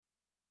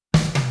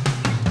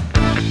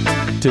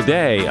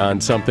Today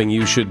on Something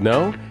You Should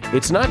Know,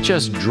 it's not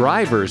just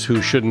drivers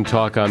who shouldn't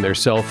talk on their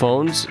cell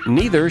phones,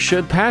 neither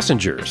should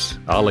passengers.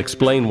 I'll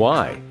explain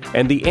why.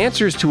 And the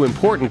answers to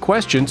important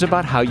questions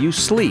about how you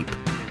sleep.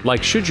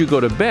 Like, should you go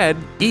to bed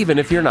even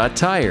if you're not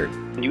tired?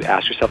 You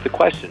ask yourself the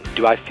question,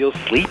 do I feel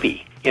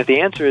sleepy? If the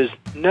answer is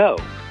no,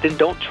 then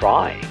don't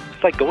try.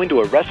 It's like going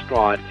to a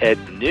restaurant at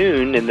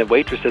noon and the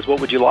waitress says, what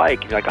would you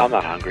like? And you're like, I'm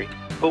not hungry.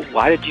 But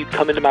why did you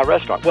come into my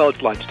restaurant? Well,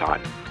 it's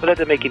lunchtime. Well, that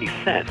doesn't make any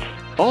sense.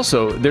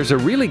 Also, there's a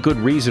really good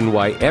reason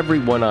why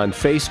everyone on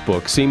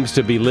Facebook seems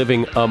to be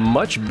living a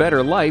much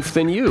better life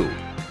than you.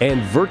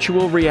 And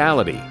virtual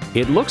reality.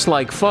 It looks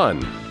like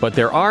fun, but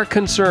there are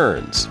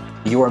concerns.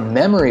 Your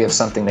memory of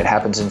something that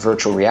happens in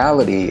virtual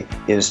reality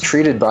is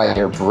treated by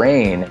your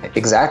brain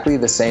exactly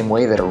the same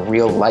way that a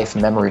real-life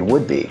memory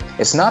would be.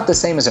 It's not the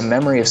same as a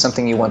memory of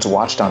something you once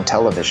watched on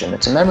television.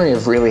 It's a memory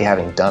of really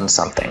having done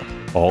something.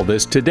 All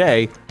this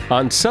today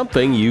on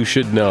Something You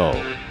Should Know.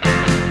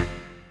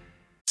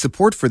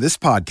 Support for this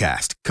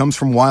podcast comes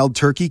from Wild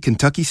Turkey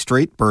Kentucky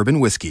Straight Bourbon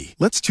Whiskey.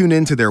 Let's tune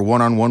in to their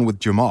one-on-one with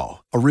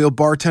Jamal, a real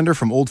bartender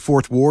from Old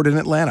Fourth Ward in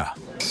Atlanta.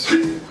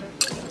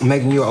 I'm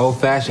making you an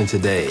old-fashioned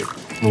today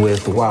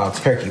with Wild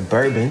Turkey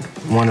Bourbon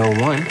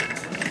 101.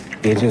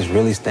 It just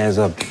really stands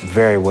up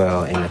very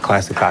well in a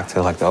classic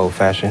cocktail like the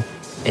old-fashioned.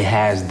 It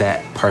has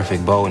that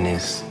perfect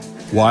boldness.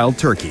 Wild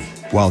Turkey.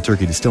 Wild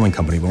Turkey Distilling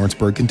Company,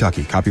 Lawrenceburg,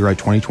 Kentucky. Copyright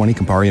 2020,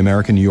 Campari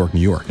American, New York,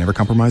 New York. Never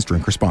compromise,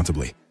 drink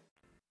responsibly.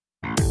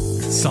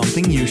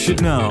 Something you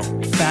should know.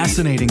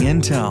 Fascinating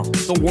intel,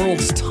 the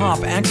world's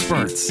top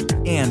experts,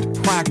 and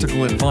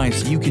practical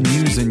advice you can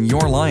use in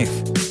your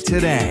life.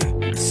 Today,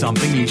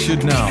 Something You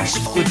Should Know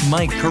with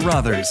Mike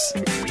Carruthers.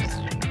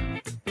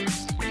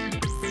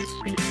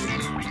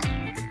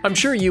 I'm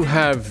sure you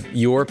have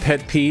your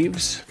pet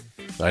peeves.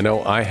 I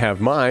know I have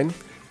mine.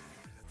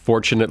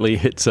 Fortunately,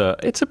 it's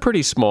a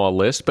pretty small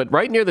list, but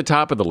right near the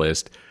top of the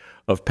list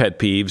of pet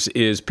peeves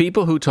is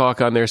people who talk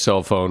on their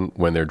cell phone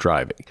when they're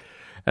driving.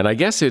 And I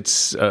guess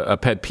it's a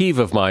pet peeve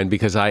of mine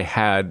because I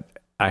have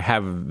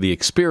the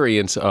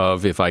experience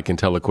of, if I can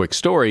tell a quick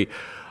story,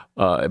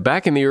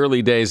 back in the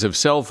early days of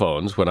cell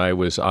phones, when I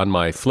was on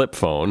my flip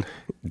phone,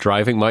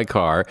 driving my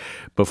car,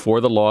 before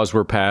the laws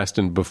were passed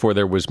and before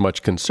there was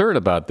much concern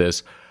about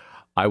this,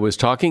 I was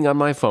talking on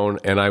my phone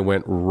and I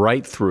went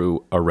right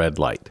through a red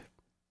light,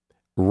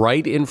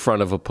 right in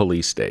front of a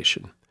police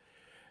station.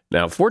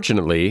 Now,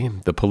 fortunately,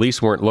 the police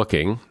weren't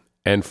looking.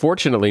 And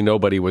fortunately,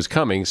 nobody was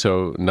coming,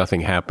 so nothing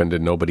happened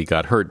and nobody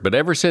got hurt. But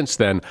ever since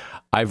then,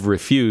 I've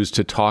refused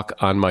to talk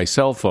on my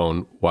cell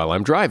phone while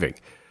I'm driving.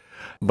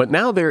 But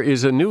now there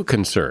is a new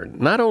concern.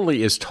 Not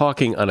only is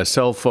talking on a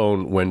cell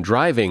phone when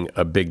driving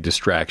a big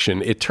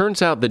distraction, it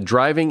turns out that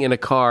driving in a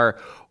car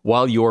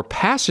while your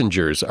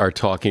passengers are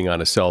talking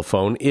on a cell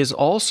phone is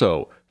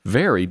also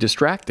very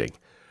distracting.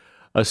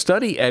 A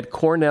study at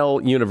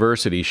Cornell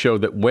University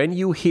showed that when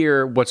you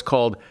hear what's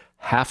called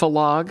half a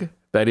log,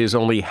 that is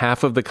only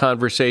half of the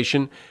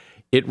conversation,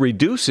 it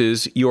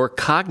reduces your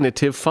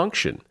cognitive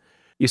function.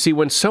 You see,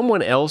 when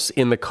someone else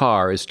in the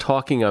car is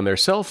talking on their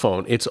cell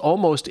phone, it's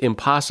almost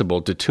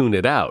impossible to tune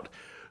it out.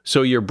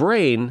 So your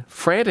brain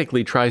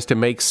frantically tries to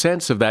make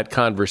sense of that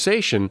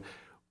conversation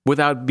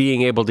without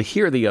being able to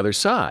hear the other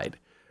side.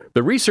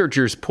 The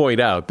researchers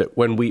point out that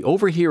when we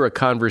overhear a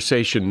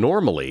conversation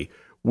normally,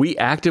 we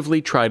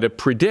actively try to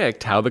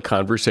predict how the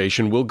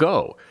conversation will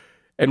go.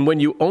 And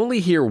when you only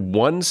hear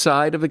one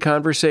side of the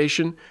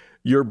conversation,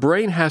 your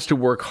brain has to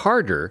work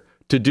harder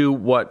to do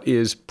what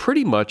is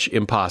pretty much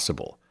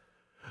impossible.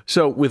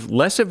 So with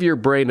less of your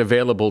brain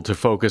available to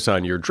focus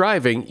on your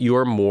driving,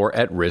 you're more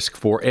at risk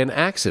for an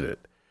accident.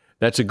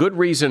 That's a good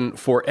reason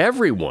for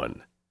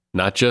everyone,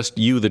 not just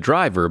you, the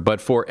driver,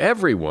 but for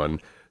everyone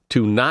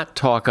to not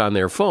talk on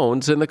their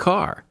phones in the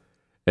car.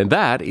 And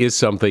that is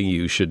something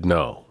you should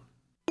know.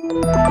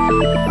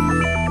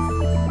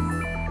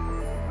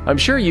 I'm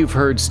sure you've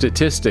heard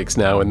statistics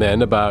now and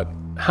then about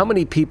how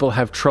many people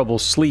have trouble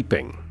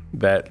sleeping,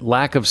 that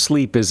lack of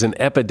sleep is an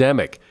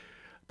epidemic,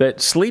 that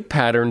sleep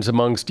patterns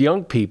amongst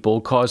young people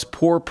cause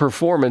poor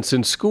performance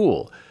in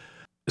school.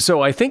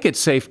 So I think it's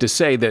safe to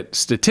say that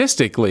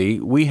statistically,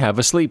 we have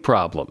a sleep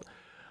problem.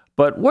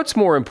 But what's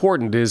more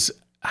important is,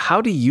 how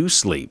do you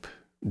sleep?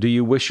 Do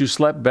you wish you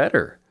slept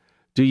better?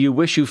 Do you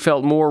wish you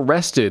felt more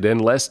rested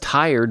and less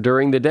tired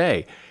during the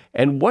day?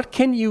 And what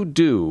can you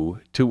do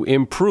to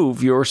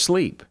improve your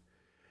sleep?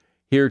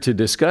 Here to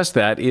discuss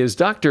that is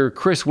Dr.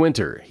 Chris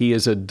Winter. He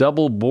is a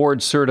double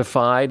board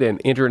certified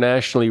and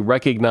internationally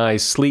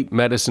recognized sleep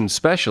medicine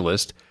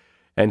specialist,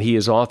 and he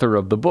is author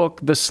of the book,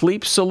 The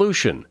Sleep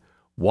Solution: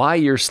 Why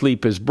Your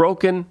Sleep is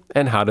Broken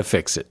and How to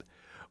Fix It.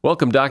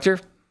 Welcome, Doctor.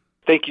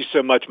 Thank you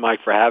so much,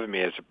 Mike, for having me.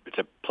 It's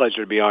a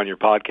pleasure to be on your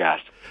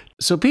podcast.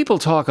 So people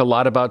talk a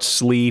lot about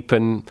sleep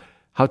and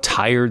how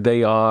tired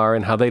they are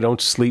and how they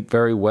don't sleep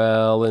very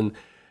well and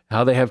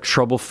how they have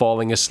trouble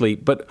falling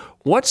asleep. But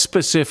what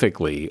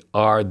specifically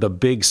are the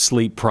big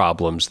sleep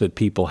problems that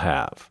people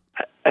have?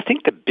 I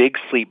think the big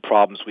sleep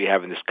problems we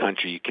have in this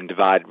country you can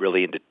divide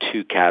really into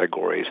two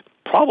categories.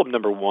 Problem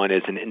number one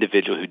is an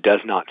individual who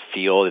does not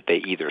feel that they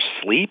either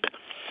sleep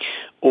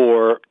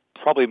or,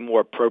 probably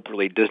more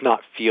appropriately, does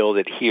not feel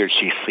that he or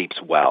she sleeps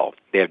well.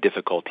 They have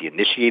difficulty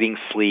initiating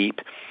sleep.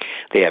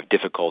 They have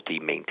difficulty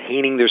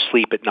maintaining their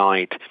sleep at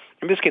night.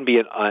 And this can be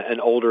an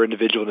older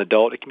individual, an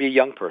adult. It can be a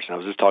young person. I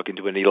was just talking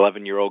to an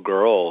 11-year-old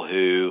girl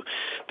who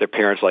their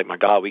parents are like, my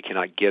God, we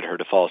cannot get her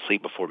to fall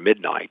asleep before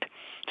midnight.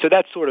 So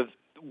that's sort of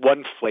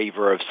one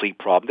flavor of sleep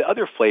problem. The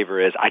other flavor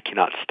is I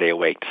cannot stay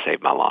awake to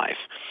save my life.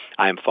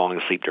 I am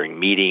falling asleep during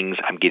meetings.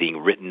 I'm getting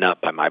written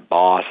up by my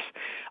boss.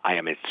 I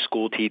am a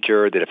school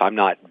teacher that if I'm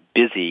not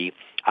busy,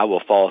 I will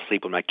fall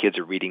asleep when my kids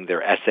are reading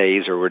their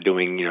essays or we're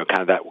doing,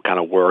 kind of that kind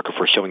of work. If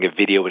we're showing a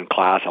video in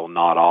class, I will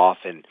nod off,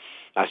 and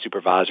my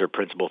supervisor or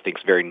principal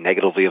thinks very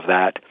negatively of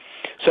that.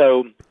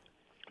 So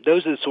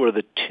those are sort of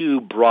the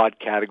two broad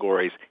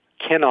categories.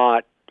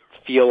 Cannot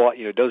feel,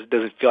 doesn't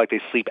feel like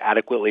they sleep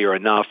adequately or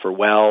enough or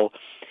well,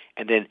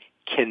 and then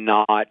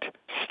cannot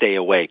stay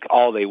awake.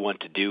 All they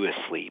want to do is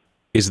sleep.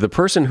 Is the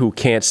person who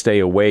can't stay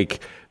awake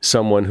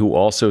someone who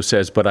also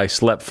says, but I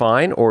slept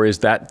fine? Or is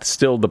that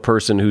still the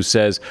person who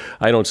says,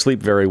 I don't sleep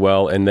very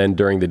well, and then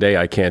during the day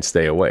I can't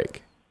stay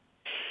awake?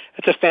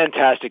 That's a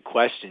fantastic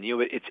question.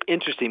 It's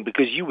interesting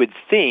because you would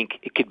think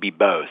it could be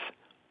both.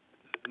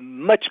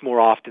 Much more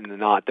often than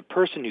not, the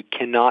person who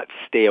cannot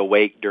stay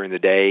awake during the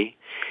day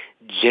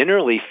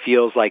generally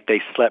feels like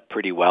they slept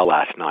pretty well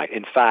last night.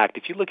 In fact,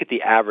 if you look at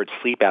the average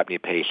sleep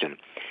apnea patient,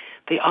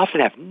 they often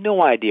have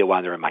no idea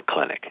why they're in my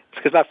clinic. It's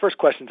because my first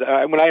question is,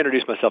 when I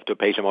introduce myself to a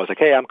patient, I'm always like,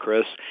 hey, I'm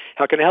Chris.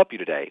 How can I help you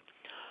today?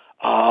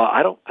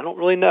 I don't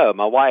really know.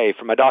 My wife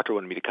or my doctor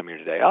wanted me to come here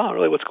today. Oh,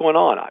 really? What's going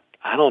on?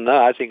 I don't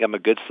know. I think I'm a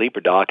good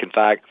sleeper, doc. In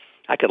fact,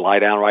 I could lie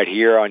down right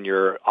here on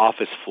your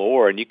office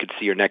floor and you could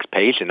see your next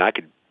patient. I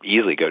could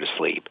easily go to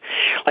sleep.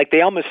 Like they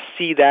almost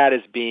see that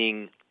as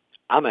being,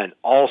 I'm an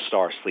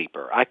all-star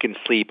sleeper. I can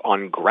sleep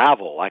on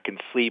gravel. I can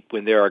sleep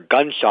when there are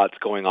gunshots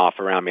going off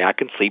around me. I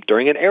can sleep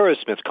during an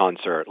Aerosmith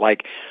concert.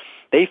 Like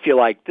they feel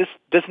like this,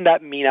 doesn't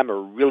that mean I'm a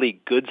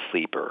really good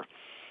sleeper?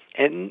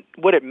 And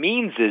what it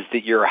means is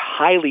that you're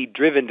highly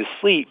driven to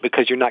sleep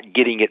because you're not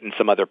getting it in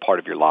some other part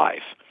of your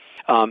life.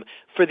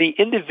 For the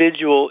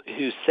individual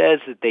who says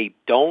that they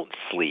don't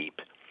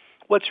sleep,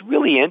 what's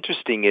really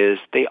interesting is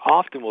they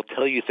often will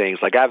tell you things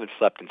like, I haven't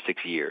slept in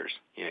 6 years,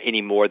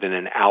 any more than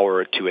an hour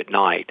or two at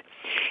night.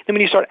 And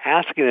when you start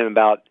asking them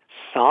about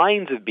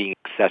signs of being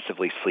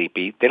excessively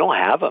sleepy, they don't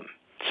have them.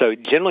 So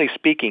generally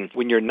speaking,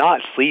 when you're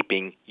not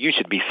sleeping, you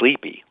should be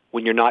sleepy.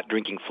 When you're not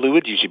drinking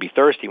fluids, you should be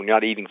thirsty. When you're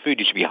not eating food,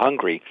 you should be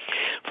hungry.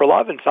 For a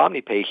lot of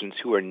insomnia patients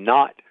who are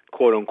not,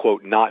 quote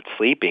unquote, not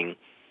sleeping,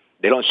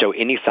 they don't show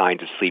any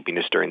signs of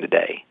sleepiness during the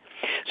day.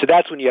 So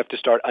that's when you have to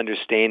start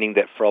understanding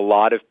that for a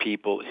lot of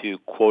people who,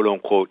 quote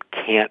unquote,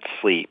 can't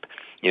sleep,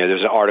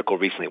 there's an article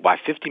recently, why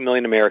 50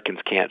 million Americans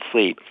can't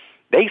sleep.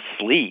 They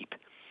sleep.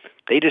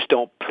 They just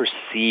don't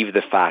perceive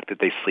the fact that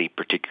they sleep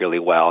particularly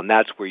well. And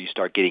that's where you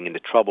start getting into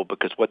trouble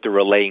because what they're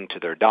relaying to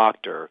their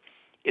doctor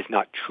is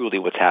not truly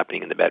what's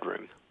happening in the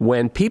bedroom.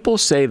 When people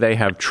say they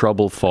have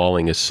trouble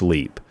falling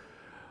asleep,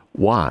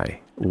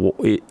 why?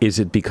 Is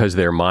it because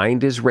their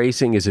mind is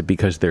racing? Is it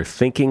because they're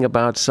thinking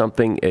about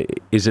something?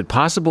 Is it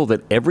possible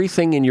that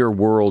everything in your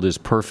world is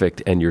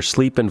perfect and your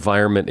sleep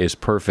environment is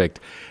perfect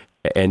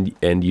and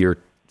you're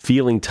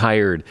feeling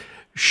tired?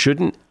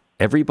 Shouldn't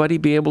everybody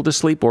be able to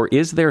sleep, or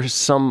is there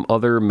some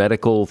other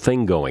medical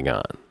thing going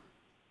on?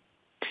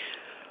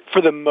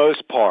 For the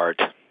most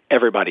part,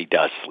 everybody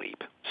does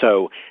sleep.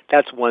 So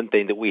that's one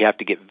thing that we have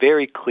to get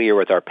very clear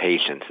with our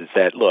patients is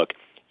that, look,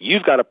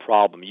 you've got a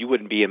problem. You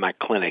wouldn't be in my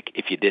clinic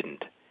if you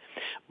didn't.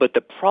 But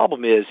the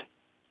problem is,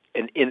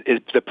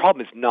 the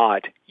problem is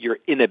not your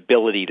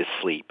inability to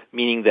sleep,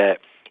 meaning that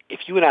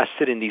if you and I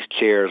sit in these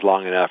chairs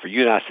long enough, or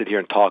you and I sit here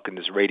and talk in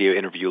this radio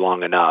interview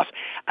long enough,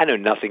 I know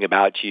nothing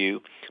about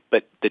you,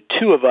 but the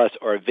two of us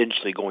are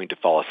eventually going to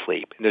fall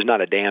asleep. And there's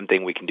not a damn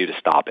thing we can do to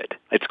stop it.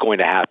 It's going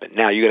to happen.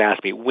 Now, you're going to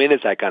ask me, when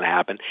is that going to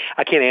happen?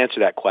 I can't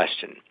answer that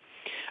question.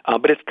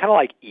 But it's kind of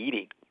like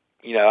eating.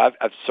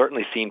 I've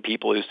certainly seen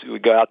people who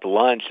go out to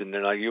lunch and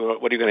they're like,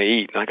 what are you going to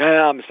eat? And I'm like,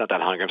 I'm just not that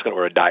hungry. I'm just going to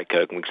order a Diet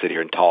Coke and we can sit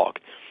here and talk.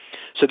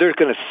 So they're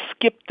going to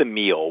skip the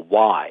meal.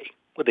 Why?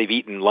 Well, they've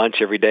eaten lunch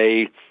every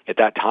day at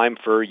that time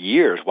for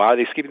years. Why are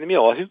they skipping the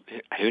meal? Well,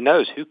 who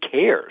knows? Who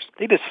cares?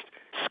 They just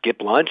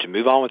skip lunch and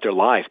move on with their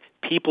life.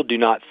 People do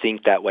not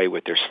think that way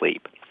with their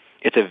sleep.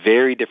 It's a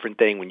very different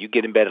thing when you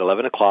get in bed at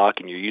 11 o'clock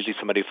and you're usually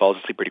somebody who falls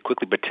asleep pretty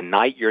quickly, but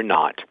tonight you're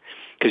not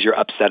because you're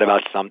upset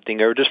about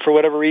something or just for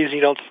whatever reason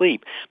you don't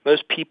sleep.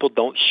 Most people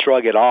don't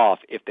shrug it off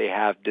if they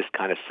have this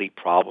kind of sleep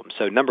problem.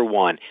 So number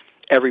one,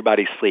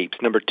 everybody sleeps.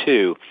 Number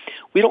two,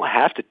 we don't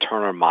have to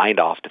turn our mind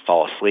off to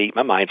fall asleep.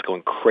 My mind's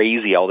going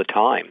crazy all the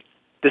time.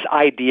 This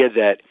idea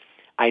that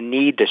I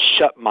need to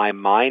shut my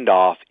mind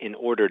off in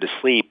order to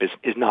sleep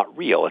is not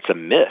real. It's a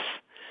myth.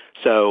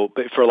 So,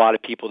 but for a lot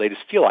of people, they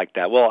just feel like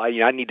that. Well,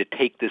 I need to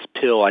take this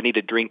pill. I need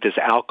to drink this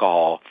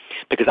alcohol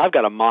because I've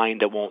got a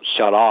mind that won't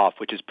shut off,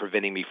 which is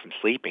preventing me from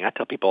sleeping. I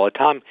tell people all the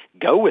time,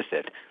 go with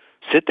it.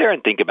 Sit there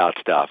and think about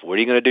stuff. What are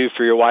you going to do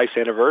for your wife's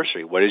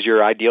anniversary? What is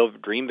your ideal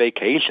dream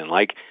vacation?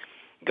 Like,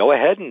 go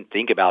ahead and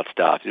think about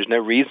stuff. There's no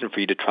reason for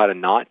you to try to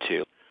not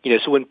to.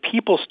 So when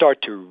people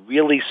start to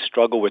really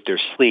struggle with their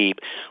sleep,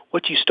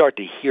 what you start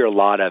to hear a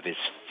lot of is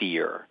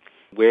fear,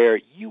 where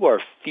you are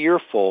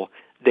fearful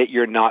that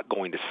you're not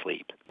going to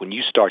sleep. When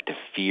you start to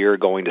fear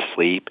going to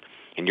sleep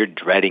and you're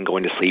dreading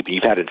going to sleep and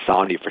you've had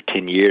insomnia for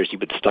 10 years, you've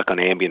been stuck on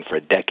Ambien for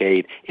a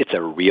decade, it's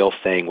a real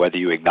thing whether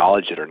you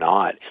acknowledge it or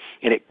not.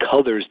 And it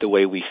colors the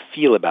way we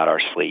feel about our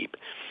sleep.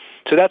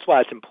 So that's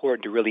why it's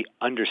important to really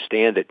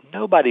understand that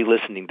nobody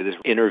listening to this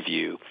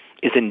interview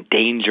is in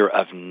danger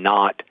of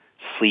not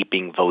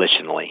sleeping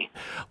volitionally.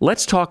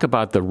 Let's talk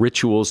about the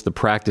rituals, the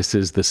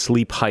practices, the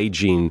sleep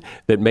hygiene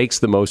that makes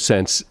the most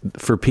sense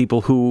for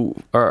people who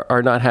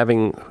are not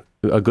having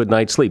a good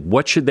night's sleep.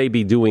 What should they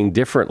be doing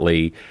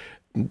differently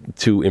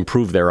to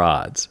improve their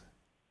odds?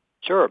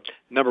 Sure.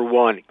 Number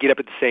one, get up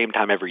at the same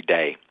time every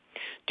day.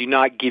 Do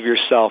not give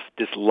yourself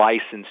this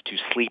license to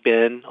sleep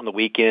in on the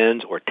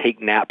weekends or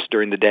take naps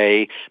during the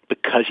day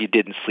because you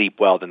didn't sleep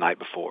well the night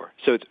before.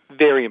 So it's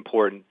very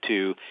important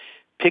to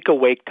pick a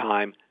wake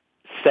time,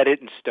 set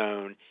it in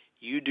stone.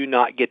 You do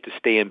not get to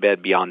stay in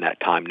bed beyond that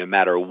time, no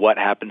matter what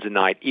happens at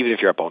night, even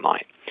if you're up all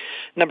night.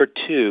 Number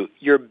two,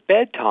 your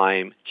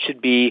bedtime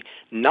should be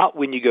not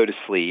when you go to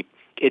sleep.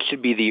 It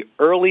should be the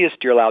earliest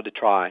you're allowed to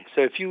try.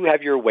 So if you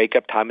have your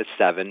wake-up time at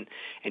 7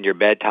 and your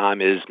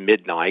bedtime is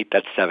midnight,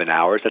 that's 7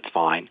 hours, that's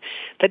fine.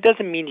 That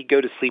doesn't mean you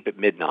go to sleep at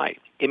midnight.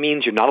 It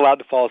means you're not allowed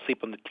to fall asleep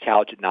on the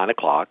couch at 9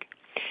 o'clock.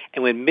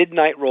 And when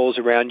midnight rolls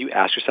around, you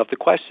ask yourself the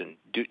question,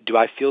 do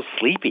I feel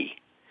sleepy?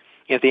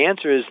 And if the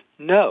answer is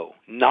no,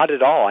 not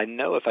at all, I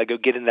know if I go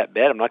get in that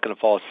bed, I'm not going to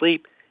fall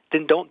asleep,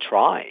 then don't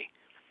try.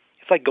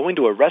 It's like going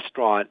to a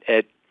restaurant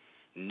at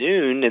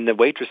noon and the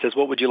waitress says,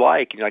 what would you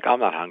like? And you're like, I'm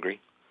not hungry.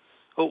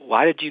 Oh,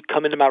 why did you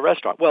come into my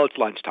restaurant? Well, it's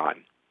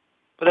lunchtime.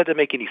 But that doesn't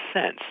make any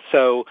sense.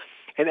 So,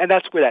 and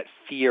that's where that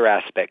fear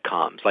aspect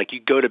comes. Like you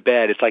go to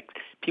bed, it's like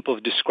people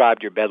have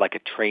described your bed like a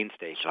train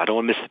station. I don't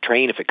want to miss the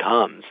train if it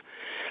comes.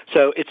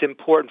 So it's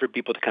important for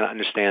people to kind of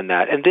understand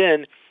that. And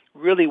then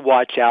really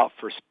watch out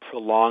for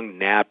prolonged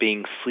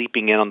napping,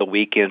 sleeping in on the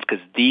weekends,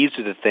 because these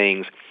are the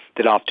things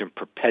that often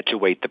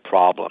perpetuate the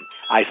problem.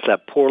 I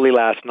slept poorly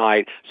last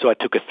night, so I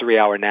took a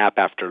 3-hour nap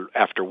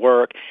after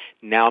work.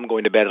 Now I'm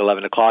going to bed at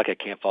 11 o'clock. I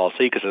can't fall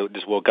asleep because I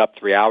just woke up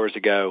 3 hours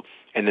ago,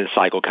 and then the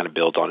cycle kind of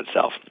builds on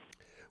itself.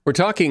 We're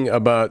talking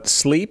about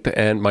sleep,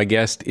 and my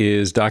guest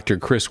is Dr.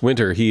 Chris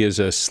Winter. He is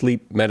a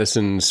sleep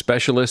medicine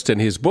specialist, and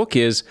his book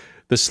is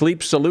The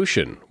Sleep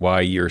Solution,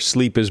 Why Your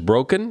Sleep is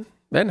Broken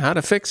and How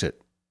to Fix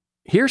It.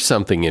 Here's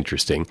something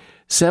interesting.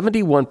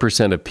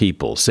 71% of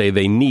people say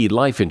they need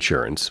life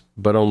insurance,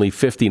 but only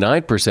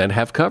 59%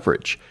 have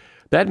coverage.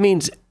 That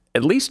means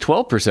at least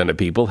 12% of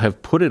people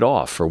have put it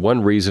off for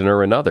one reason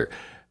or another.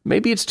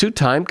 Maybe it's too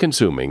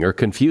time-consuming or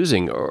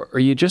confusing, or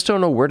you just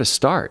don't know where to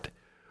start.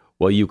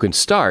 Well, you can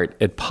start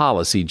at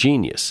Policy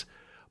Genius.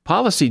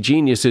 Policy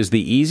Genius is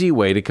the easy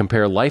way to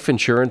compare life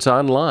insurance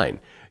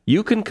online.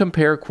 You can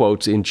compare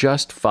quotes in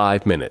just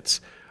 5 minutes.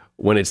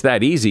 When it's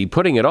that easy,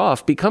 putting it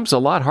off becomes a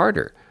lot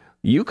harder.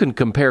 You can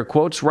compare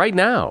quotes right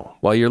now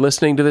while you're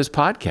listening to this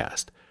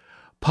podcast.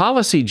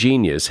 Policy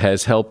Genius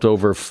has helped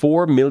over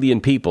 4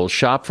 million people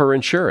shop for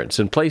insurance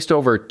and placed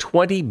over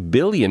 $20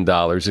 billion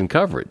in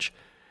coverage.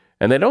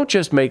 And they don't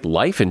just make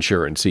life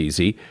insurance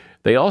easy.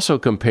 They also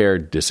compare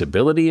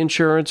disability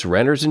insurance,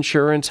 renter's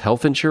insurance,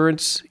 health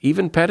insurance,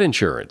 even pet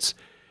insurance.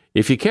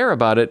 If you care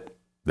about it,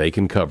 they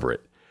can cover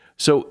it.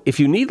 So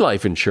if you need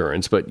life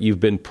insurance, but you've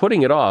been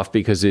putting it off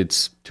because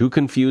it's too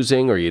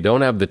confusing or you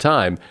don't have the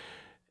time,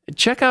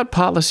 check out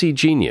Policy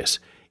Genius.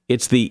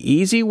 It's the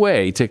easy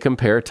way to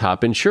compare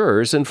top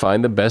insurers and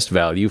find the best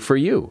value for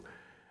you.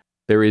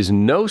 There is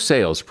no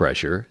sales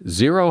pressure,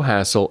 zero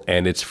hassle,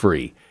 and it's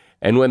free.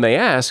 And when they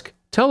ask,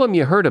 tell them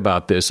you heard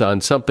about this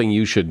on Something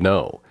You Should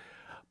Know.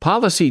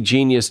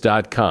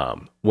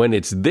 PolicyGenius.com. When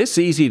it's this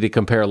easy to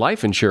compare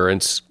life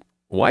insurance,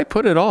 why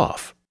put it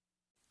off?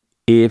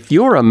 If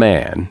you're a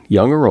man,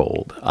 young or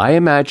old, I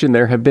imagine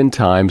there have been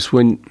times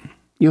when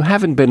you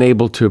haven't been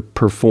able to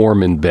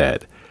perform in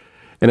bed.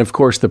 And of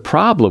course, the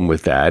problem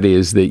with that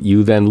is that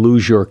you then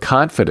lose your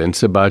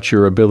confidence about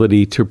your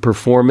ability to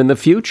perform in the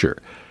future.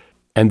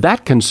 And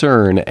that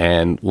concern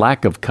and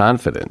lack of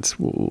confidence,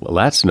 well,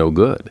 that's no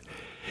good.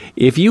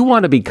 If you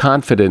want to be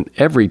confident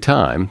every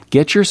time,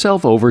 get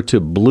yourself over to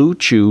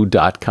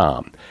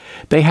BlueChew.com.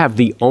 They have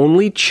the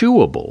only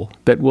chewable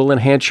that will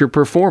enhance your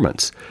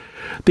performance.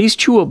 These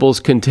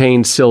chewables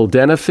contain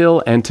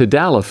sildenafil and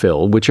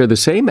tadalafil, which are the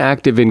same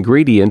active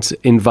ingredients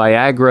in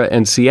Viagra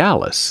and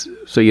Cialis,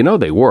 so you know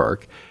they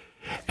work.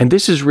 And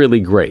this is really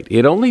great.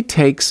 It only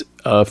takes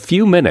a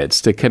few minutes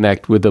to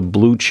connect with a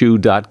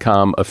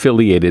BlueChew.com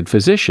affiliated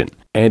physician.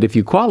 And if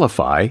you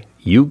qualify,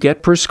 you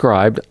get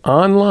prescribed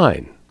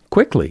online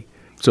quickly.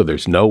 So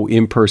there's no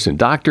in-person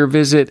doctor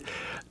visit,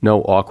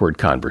 no awkward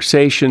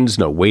conversations,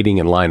 no waiting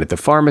in line at the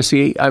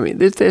pharmacy. I mean,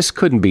 this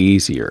couldn't be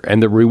easier.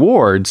 And the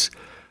rewards,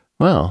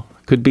 well,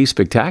 could be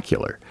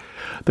spectacular.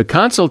 The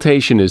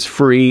consultation is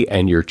free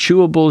and your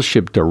chewables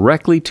ship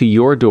directly to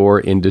your door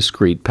in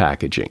discreet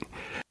packaging.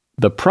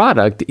 The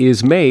product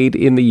is made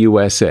in the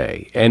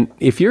USA, and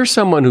if you're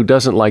someone who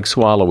doesn't like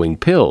swallowing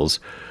pills,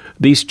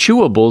 these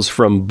chewables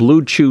from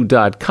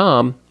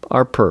BlueChew.com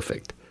are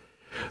perfect.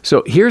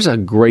 So here's a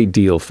great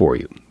deal for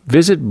you.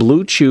 Visit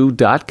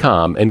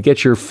BlueChew.com and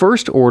get your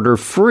first order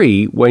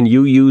free when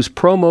you use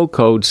promo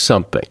code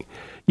SOMETHING.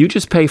 You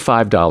just pay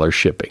 $5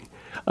 shipping.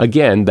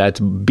 Again,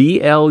 that's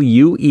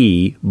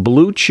BLUE,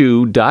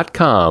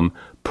 BlueChew.com,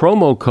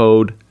 promo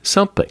code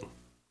SOMETHING.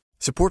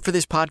 Support for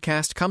this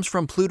podcast comes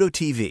from Pluto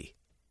TV.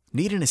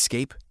 Need an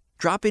escape?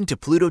 Drop into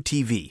Pluto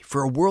TV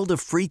for a world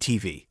of free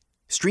TV.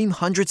 Stream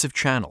hundreds of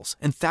channels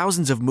and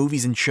thousands of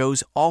movies and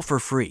shows all for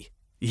free.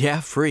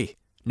 Yeah, free.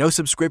 No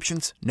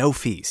subscriptions, no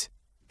fees.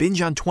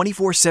 Binge on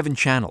 24/7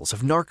 channels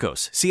of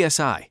Narcos,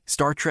 CSI,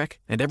 Star Trek,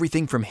 and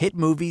everything from hit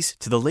movies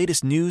to the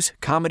latest news,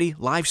 comedy,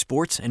 live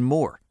sports, and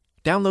more.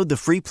 Download the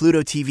free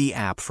Pluto TV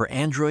app for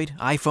Android,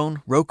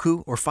 iPhone,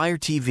 Roku, or Fire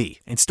TV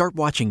and start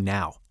watching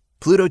now.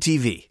 Pluto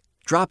TV.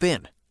 Drop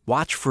in.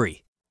 Watch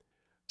free.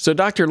 So,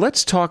 doctor,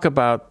 let's talk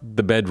about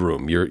the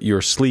bedroom,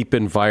 your sleep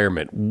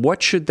environment.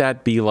 What should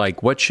that be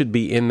like? What should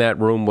be in that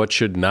room? What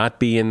should not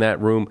be in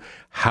that room?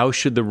 How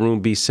should the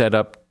room be set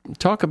up?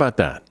 Talk about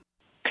that.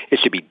 It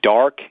should be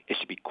dark. It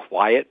should be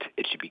quiet.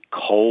 It should be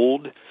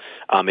cold.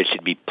 It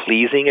should be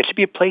pleasing. It should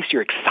be a place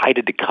you're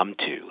excited to come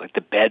to. Like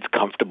the bed's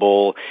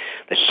comfortable.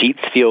 The sheets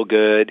feel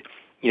good.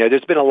 You know,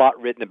 there's been a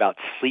lot written about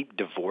sleep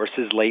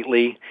divorces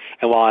lately.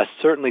 And while I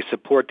certainly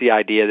support the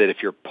idea that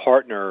if your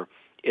partner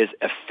is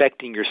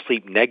affecting your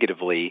sleep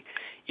negatively,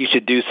 you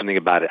should do something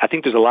about it. I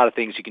think there's a lot of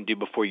things you can do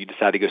before you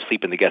decide to go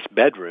sleep in the guest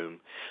bedroom,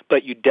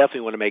 but you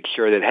definitely want to make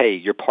sure that, hey,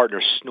 your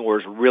partner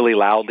snores really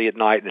loudly at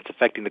night and it's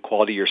affecting the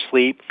quality of your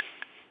sleep.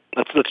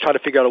 Let's try to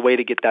figure out a way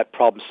to get that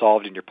problem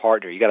solved in your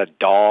partner. You got a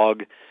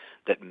dog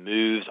that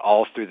moves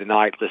all through the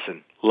night.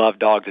 Listen, love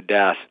dogs to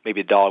death.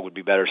 Maybe a dog would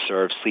be better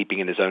served sleeping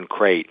in his own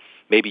crate.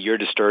 Maybe you're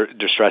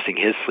distressing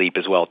his sleep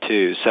as well,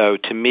 too. So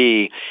to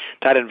me,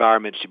 that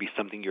environment should be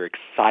something you're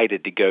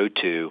excited to go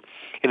to.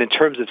 And in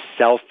terms of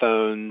cell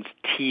phones,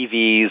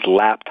 TVs,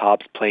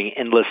 laptops playing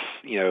endless,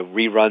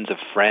 reruns of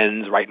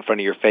Friends right in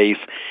front of your face,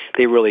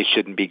 they really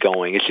shouldn't be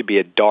going. It should be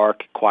a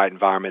dark, quiet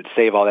environment.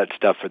 Save all that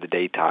stuff for the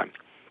daytime.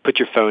 Put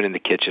your phone in the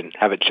kitchen.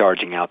 Have it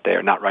charging out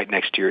there, not right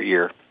next to your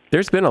ear.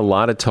 There's been a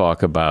lot of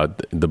talk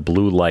about the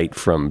blue light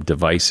from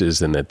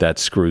devices and that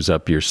screws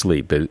up your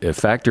sleep.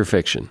 Fact or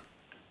fiction?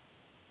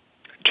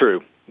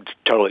 True. It's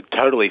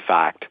totally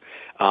fact.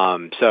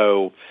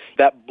 So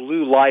that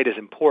blue light is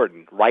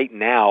important. Right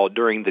now,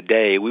 during the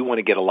day, we want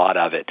to get a lot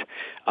of it.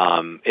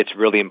 It's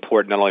really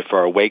important not only for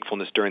our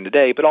wakefulness during the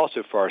day, but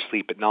also for our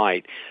sleep at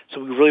night.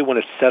 So we really want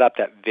to set up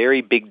that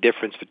very big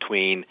difference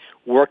between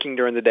working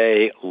during the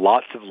day,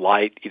 lots of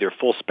light, either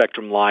full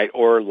spectrum light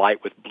or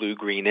light with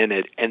blue-green in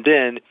it, and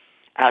then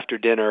after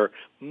dinner,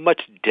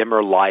 much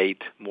dimmer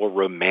light, more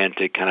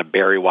romantic kind of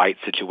Barry White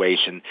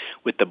situation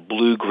with the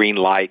blue-green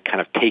light kind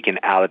of taken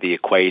out of the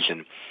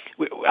equation.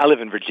 I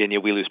live in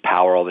Virginia. We lose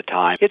power all the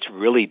time. It's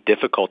really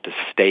difficult to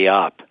stay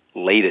up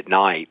late at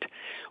night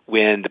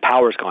when the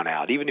power's gone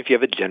out. Even if you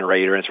have a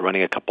generator and it's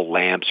running a couple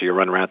lamps or you're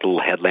running around with a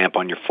little headlamp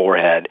on your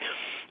forehead,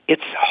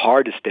 it's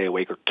hard to stay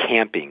awake. Or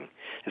camping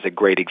is a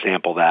great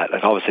example of that.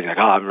 Like all of a sudden,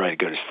 I'm ready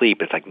to go to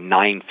sleep. It's like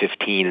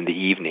 9:15 in the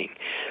evening.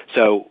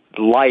 So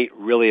light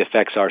really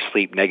affects our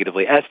sleep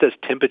negatively, as does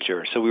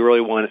temperature. So we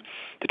really want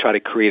to try to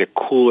create a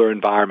cooler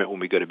environment when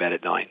we go to bed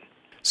at night.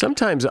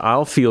 Sometimes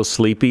I'll feel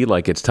sleepy,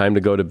 like it's time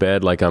to go to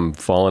bed, like I'm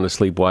falling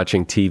asleep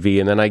watching TV,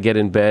 and then I get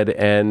in bed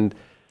and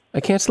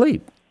I can't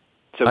sleep.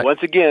 So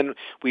once again,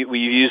 we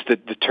use the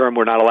term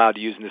we're not allowed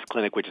to use in this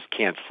clinic, which is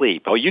can't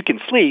sleep. Oh, you can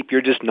sleep,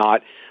 you're just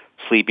not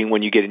sleeping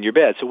when you get in your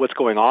bed. So what's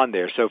going on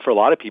there? So for a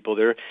lot of people,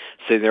 they're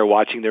sitting there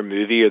watching their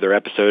movie or their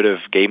episode of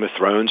Game of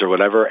Thrones or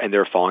whatever, and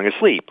they're falling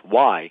asleep.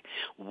 Why?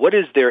 What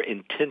is their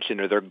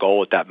intention or their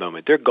goal at that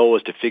moment? Their goal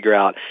is to figure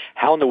out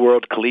how in the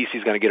world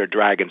Khaleesi's going to get her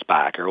dragons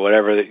back or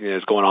whatever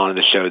is going on in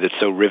the show that's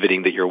so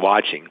riveting that you're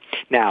watching.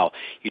 Now,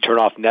 you turn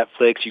off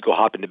Netflix, you go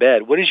hop into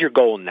bed. What is your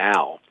goal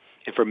now?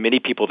 And for many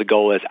people, the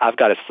goal is, I've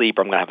got to sleep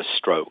or I'm going to have a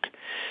stroke.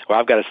 Or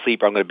I've got to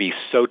sleep or I'm going to be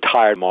so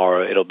tired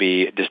tomorrow it'll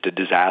be just a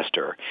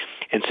disaster.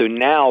 And so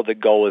now the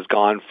goal has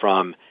gone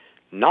from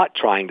not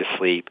trying to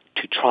sleep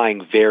to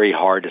trying very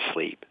hard to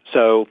sleep.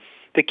 So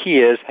the key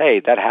is,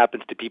 hey, that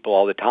happens to people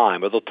all the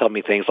time. Or they'll tell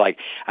me things like,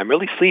 I'm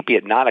really sleepy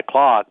at 9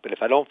 o'clock, but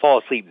if I don't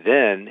fall asleep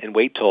then and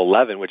wait till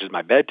 11, which is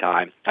my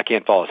bedtime, I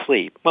can't fall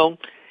asleep. Well,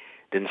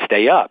 then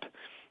stay up.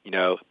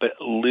 But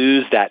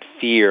lose that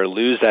fear,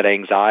 lose that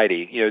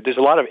anxiety. There's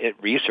a lot of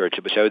research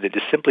that show that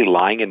just simply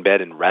lying in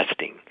bed and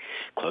resting,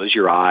 close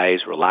your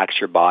eyes, relax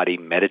your body,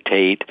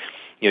 meditate,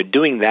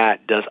 doing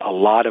that does a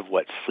lot of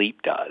what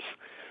sleep does.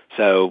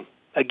 So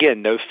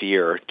again, no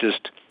fear,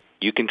 just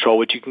you control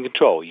what you can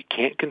control. You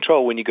can't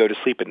control when you go to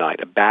sleep at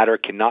night. A batter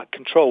cannot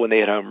control when they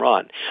hit home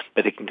run,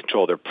 but they can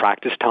control their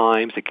practice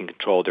times, they can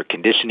control their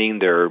conditioning,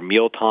 their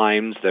meal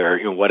times, their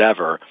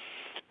whatever.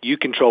 You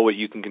control what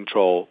you can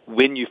control.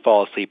 When you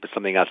fall asleep, it's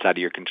something outside of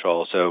your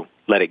control, so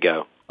let it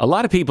go. A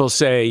lot of people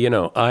say,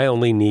 I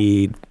only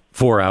need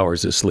 4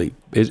 hours of sleep.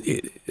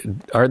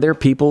 Are there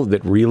people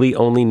that really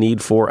only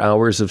need 4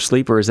 hours of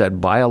sleep, or is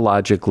that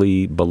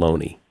biologically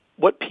baloney?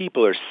 What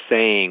people are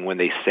saying when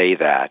they say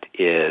that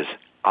is,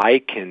 I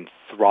can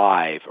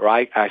thrive, or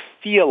I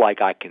feel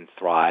like I can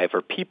thrive,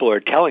 or people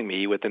are telling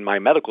me within my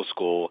medical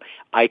school,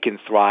 I can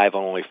thrive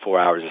on only 4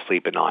 hours of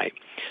sleep a night.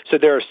 So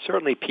there are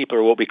certainly people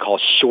who are what we call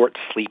short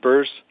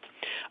sleepers,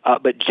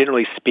 but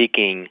generally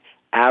speaking,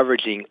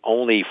 averaging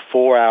only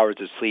 4 hours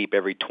of sleep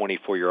every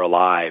 24 you're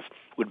alive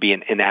would be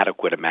an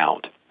inadequate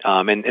amount.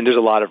 And there's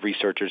a lot of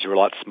researchers who are a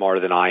lot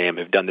smarter than I am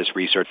who've done this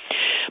research.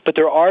 But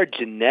there are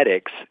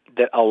genetics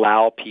that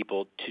allow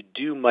people to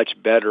do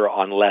much better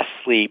on less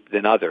sleep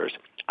than others.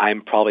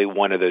 I'm probably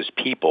one of those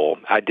people.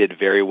 I did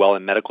very well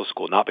in medical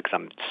school, not because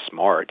I'm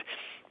smart,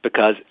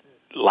 because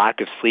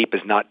lack of sleep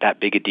is not that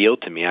big a deal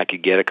to me. I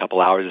could get a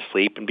couple hours of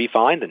sleep and be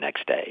fine the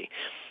next day.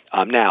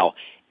 Now,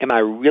 am I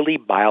really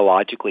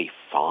biologically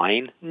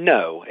fine?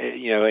 No.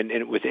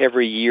 And with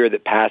every year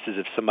that passes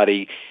of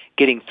somebody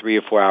getting 3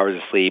 or 4 hours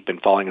of sleep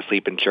and falling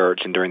asleep in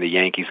church and during the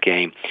Yankees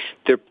game,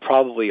 they're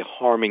probably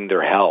harming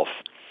their health.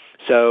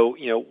 So,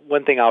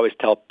 one thing I always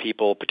tell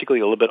people, particularly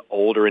a little bit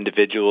older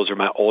individuals or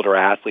my older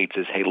athletes,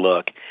 is, hey,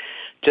 look,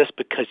 just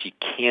because you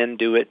can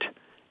do it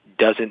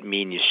doesn't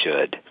mean you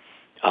should.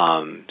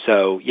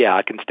 So, yeah,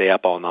 I can stay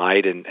up all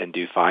night and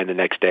do fine the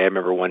next day. I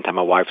remember one time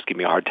my wife was giving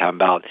me a hard time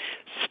about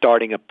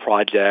starting a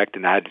project,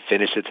 and I had to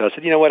finish it. So I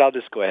said, you know what, I'll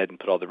just go ahead and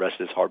put all the rest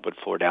of this hardwood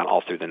floor down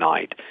all through the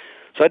night.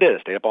 So I did. I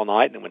stayed up all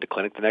night and then went to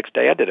clinic the next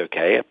day. I did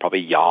okay. I probably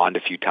yawned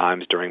a few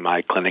times during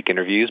my clinic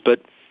interviews, but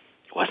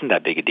it wasn't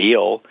that big a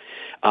deal.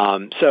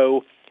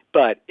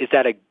 But is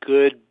that a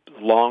good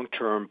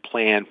long-term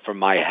plan for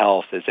my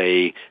health as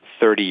a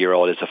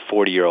 30-year-old, as a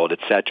 40-year-old, et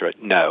cetera?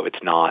 No,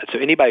 it's not. So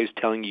anybody who's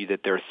telling you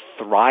that they're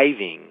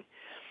thriving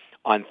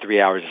on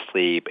 3 hours of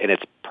sleep and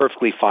it's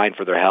perfectly fine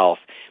for their health,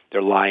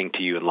 they're lying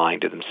to you and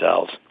lying to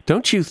themselves.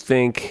 Don't you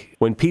think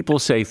when people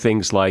say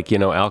things like,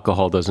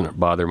 alcohol doesn't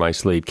bother my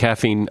sleep,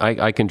 caffeine,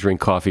 I can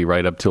drink coffee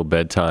right up till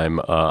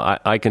bedtime,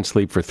 I can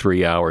sleep for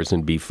 3 hours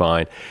and be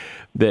fine,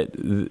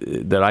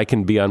 that I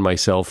can be on my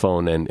cell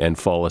phone and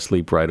fall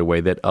asleep right away,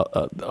 that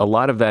a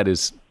lot of that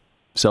is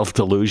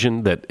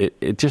self-delusion, that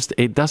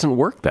it doesn't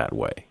work that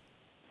way?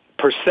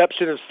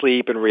 Perception of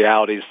sleep and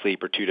reality of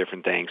sleep are two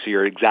different things. So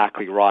you're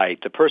exactly right.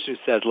 The person who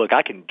says, look,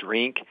 I can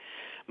drink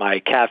my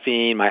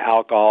caffeine, my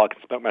alcohol, I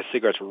can smoke my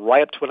cigarettes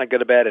right up to when I go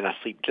to bed and I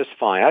sleep just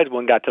fine. I had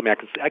one guy tell me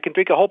I can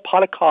drink a whole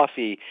pot of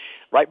coffee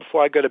right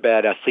before I go to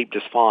bed, I sleep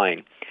just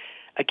fine.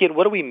 Again,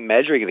 what are we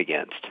measuring it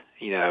against?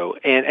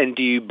 And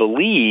do you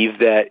believe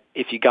that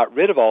if you got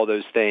rid of all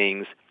those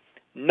things,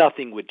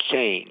 nothing would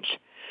change?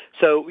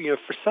 So,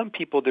 for some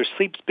people, their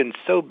sleep's been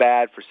so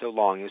bad for so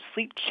long.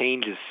 Sleep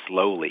changes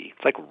slowly.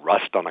 It's like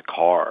rust on a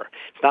car.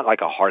 It's not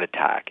like a heart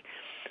attack.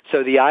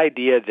 So the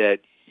idea that,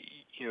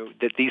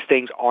 that these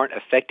things aren't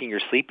affecting your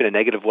sleep in a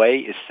negative way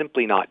is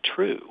simply not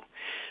true.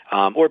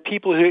 Or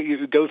people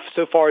who go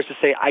so far as to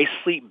say, I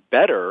sleep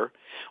better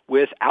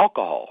with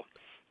alcohol.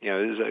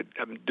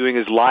 I'm doing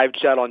his live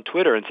chat on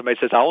Twitter, and somebody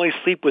says, I only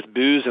sleep with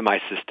booze in my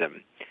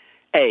system.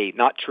 A,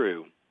 not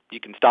true.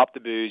 You can stop the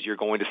booze, you're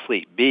going to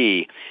sleep.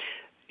 B,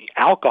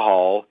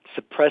 alcohol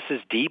suppresses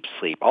deep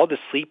sleep. All the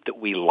sleep that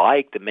we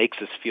like that makes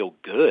us feel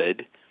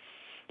good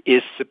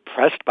is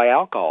suppressed by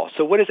alcohol.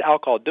 So what is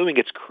alcohol doing?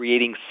 It's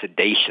creating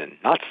sedation,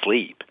 not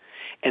sleep.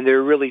 And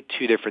they're really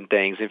two different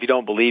things. If you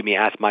don't believe me,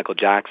 ask Michael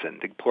Jackson.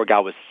 The poor guy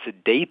was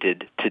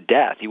sedated to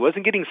death. He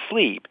wasn't getting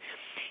sleep.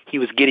 He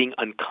was getting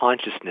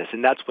unconsciousness,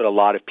 and that's what a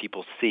lot of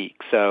people seek.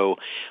 So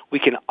we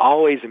can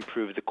always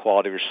improve the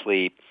quality of your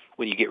sleep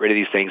when you get rid of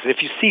these things. And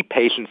if you see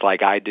patients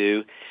like I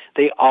do,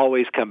 they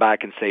always come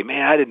back and say,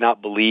 man, I did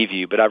not believe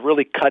you, but I've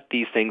really cut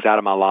these things out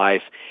of my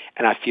life,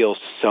 and I feel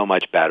so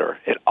much better.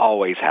 It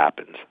always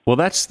happens. Well,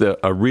 that's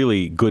a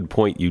really good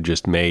point you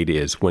just made,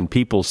 is when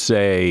people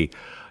say,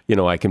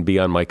 I can be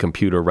on my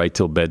computer right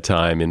till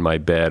bedtime in my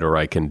bed, or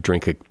I can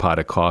drink a pot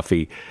of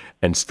coffee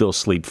and still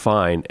sleep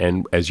fine.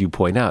 And as you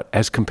point out,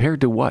 as compared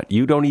to what?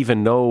 You don't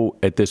even know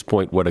at this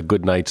point what a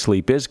good night's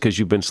sleep is because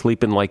you've been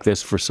sleeping like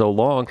this for so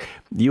long.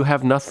 You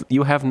have nothing.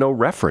 You have no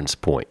reference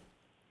point.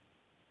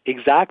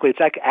 Exactly. It's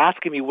like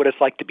asking me what it's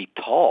like to be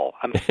tall.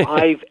 I'm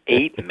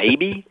 5'8",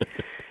 maybe,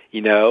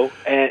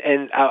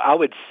 and I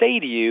would say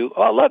to you,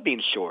 I love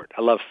being short.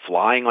 I love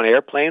flying on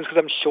airplanes because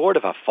I'm short.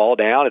 If I fall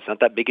down, it's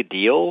not that big a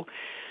deal.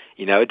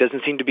 It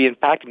doesn't seem to be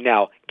impacting.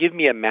 Now, give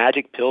me a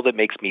magic pill that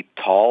makes me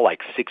tall,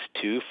 like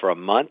 6'2", for a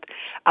month.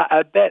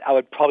 I bet I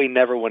would probably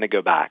never want to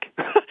go back.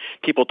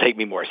 People take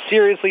me more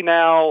seriously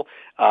now.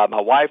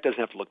 My wife doesn't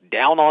have to look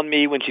down on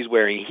me when she's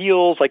wearing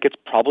heels. Like, it's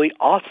probably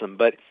awesome.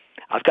 But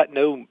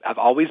I've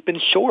always been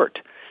short.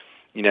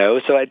 So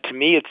to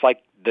me, it's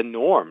like the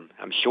norm.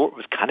 I'm short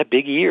with kind of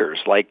big ears.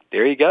 Like,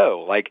 there you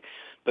go.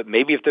 But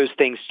maybe if those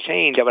things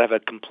change, I would have a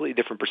completely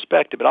different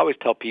perspective. But I always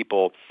tell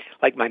people,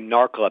 like my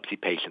narcolepsy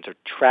patients are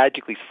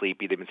tragically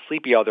sleepy. They've been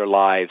sleepy all their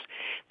lives.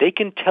 They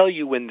can tell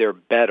you when they're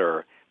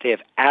better they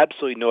have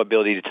absolutely no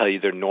ability to tell you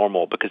they're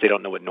normal because they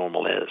don't know what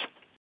normal is.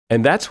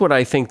 And that's what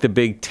I think the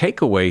big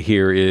takeaway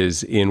here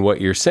is in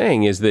what you're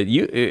saying is that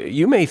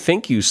you may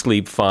think you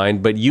sleep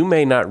fine, but you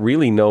may not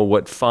really know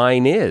what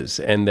fine is,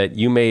 and that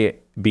you may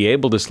be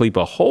able to sleep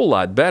a whole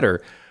lot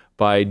better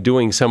by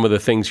doing some of the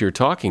things you're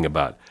talking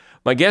about.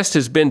 My guest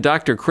has been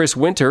Dr. Chris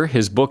Winter.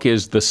 His book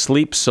is The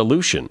Sleep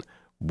Solution,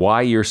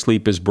 Why Your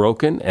Sleep is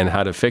Broken and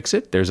How to Fix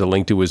It. There's a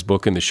link to his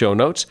book in the show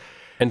notes.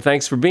 And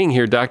thanks for being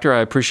here, Doctor.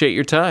 I appreciate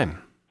your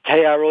time.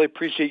 Hey, I really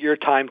appreciate your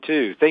time,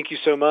 too. Thank you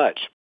so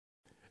much.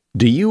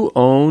 Do you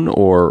own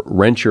or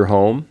rent your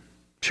home?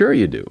 Sure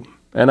you do.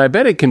 And I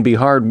bet it can be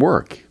hard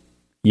work.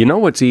 You know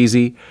what's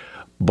easy?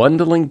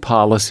 Bundling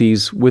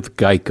policies with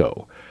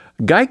Geico.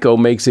 Geico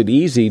makes it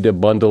easy to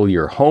bundle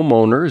your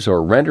homeowner's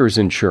or renter's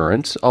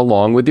insurance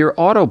along with your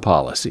auto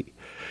policy.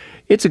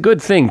 It's a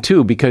good thing,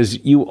 too,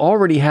 because you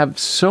already have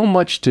so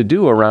much to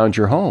do around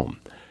your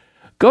home.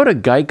 Go to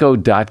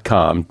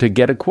geico.com to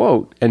get a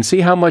quote and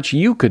see how much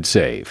you could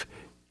save.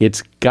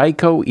 It's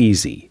Geico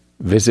Easy.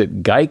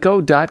 Visit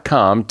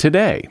geico.com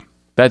today.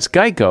 That's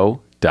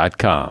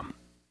geico.com.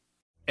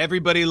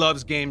 Everybody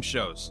loves game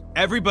shows.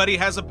 Everybody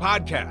has a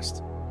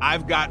podcast.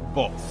 I've got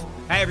both.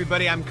 Hey,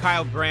 everybody, I'm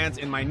Kyle Brandt,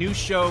 and my new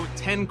show,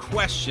 10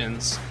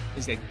 Questions,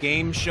 is a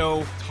game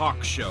show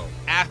talk show.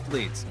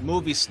 Athletes,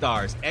 movie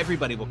stars,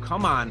 everybody will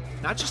come on,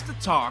 not just to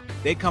talk,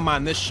 they come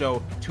on this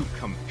show to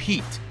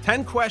compete.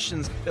 10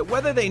 questions that,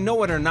 whether they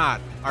know it or not,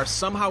 are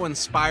somehow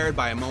inspired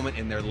by a moment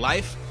in their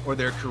life or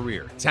their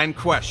career. 10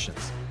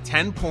 questions.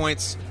 10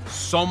 points,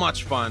 so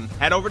much fun.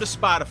 Head over to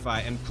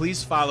Spotify and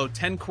please follow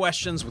 10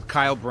 Questions with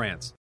Kyle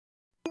Brandt.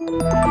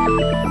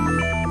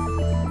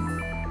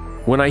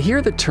 When I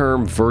hear the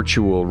term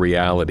virtual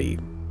reality,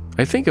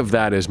 I think of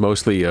that as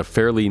mostly a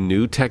fairly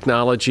new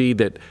technology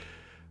that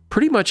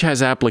pretty much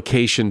has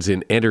applications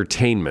in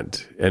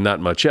entertainment and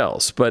not much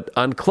else. But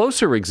on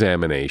closer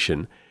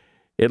examination,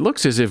 it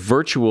looks as if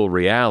virtual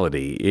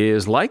reality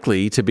is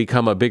likely to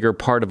become a bigger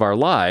part of our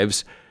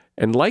lives,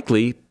 and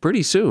likely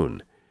pretty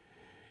soon.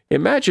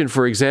 Imagine,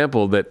 for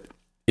example, that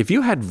if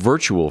you had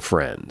virtual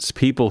friends,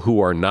 people who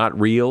are not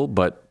real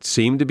but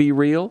seem to be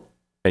real,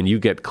 and you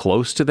get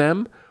close to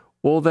them,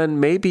 well, then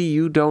maybe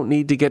you don't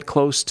need to get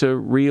close to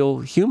real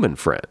human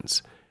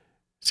friends.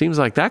 Seems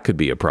like that could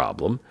be a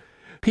problem.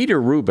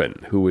 Peter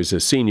Rubin, who is a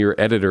senior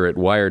editor at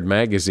Wired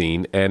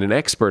Magazine and an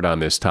expert on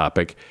this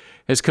topic,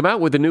 has come out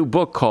with a new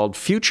book called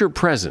Future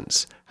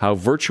Presence: How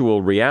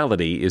Virtual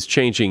Reality is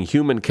Changing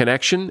Human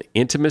Connection,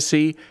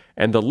 Intimacy,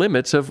 and the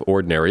Limits of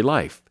Ordinary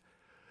Life.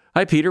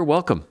 Hi, Peter.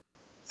 Welcome.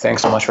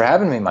 Thanks so much for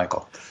having me,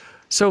 Michael.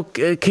 So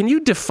can you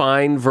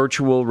define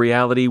virtual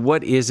reality?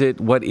 What is it?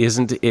 What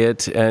isn't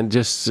it? And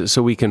just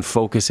so we can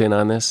focus in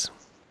on this.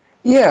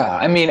 Yeah,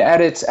 I mean,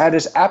 at its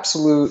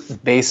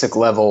absolute basic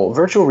level,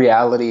 virtual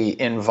reality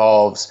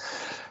involves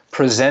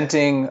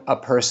presenting a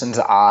person's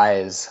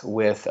eyes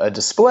with a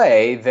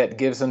display that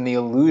gives them the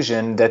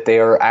illusion that they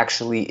are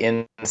actually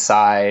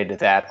inside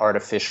that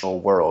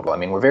artificial world. I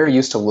mean, we're very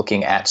used to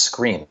looking at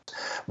screens,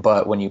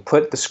 but when you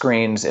put the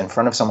screens in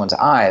front of someone's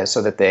eyes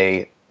so that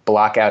they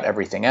block out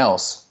everything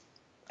else,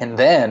 and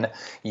then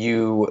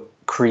you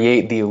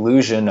create the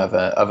illusion of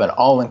an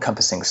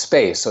all-encompassing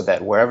space so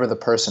that wherever the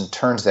person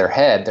turns their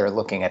head, they're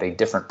looking at a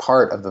different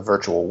part of the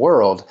virtual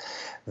world,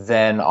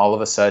 then all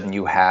of a sudden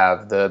you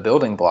have the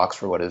building blocks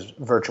for what is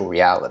virtual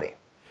reality.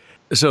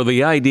 So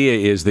the idea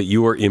is that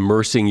you are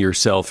immersing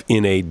yourself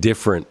in a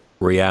different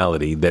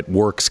reality that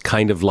works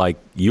kind of like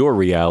your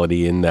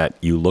reality, in that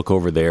you look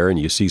over there and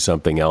you see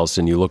something else,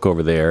 and you look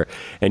over there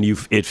and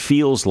it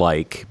feels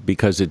like,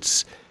 because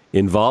it's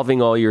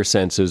involving all your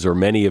senses or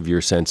many of your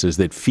senses,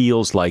 that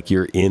feels like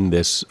you're in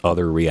this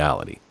other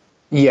reality.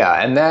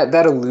 Yeah, and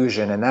that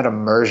illusion and that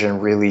immersion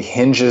really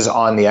hinges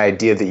on the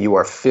idea that you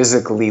are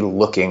physically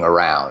looking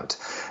around.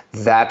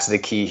 That's the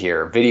key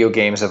here. Video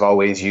games have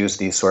always used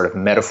these sort of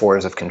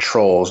metaphors of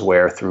controls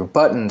where through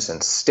buttons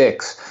and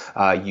sticks,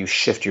 you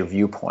shift your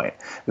viewpoint.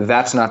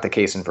 That's not the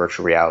case in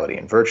virtual reality.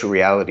 In virtual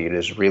reality, it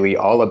is really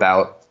all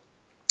about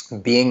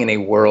being in a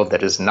world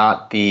that is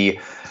not the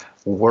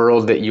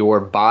world that your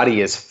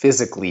body is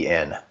physically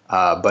in,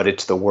 but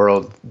it's the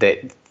world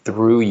that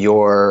through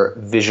your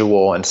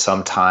visual and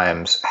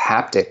sometimes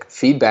haptic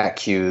feedback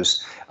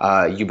cues,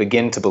 you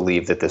begin to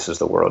believe that this is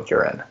the world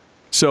you're in.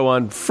 So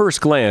on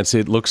first glance,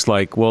 it looks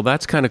like, well,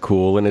 that's kind of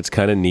cool and it's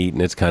kind of neat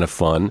and it's kind of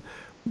fun.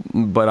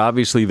 But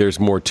obviously there's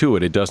more to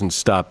it. It doesn't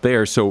stop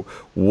there. So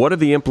what are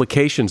the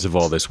implications of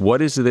all this? What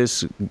does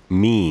this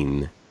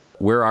mean?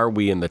 Where are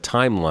we in the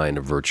timeline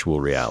of virtual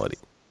reality?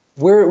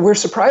 We're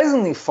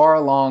surprisingly far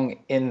along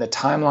in the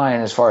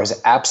timeline as far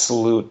as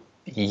absolute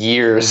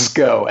years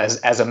go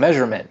as a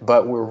measurement,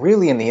 but we're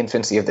really in the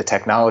infancy of the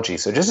technology.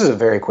 So just as a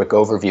very quick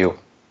overview,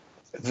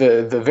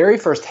 the very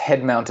first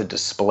head-mounted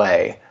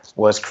display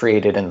was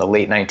created in the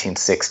late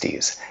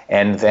 1960s.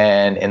 And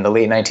then in the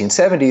late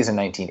 1970s and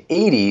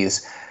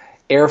 1980s,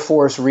 Air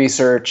Force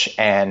research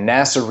and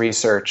NASA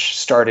research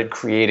started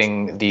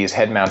creating these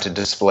head-mounted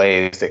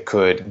displays that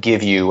could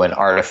give you an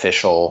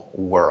artificial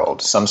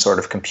world, some sort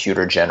of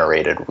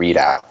computer-generated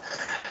readout.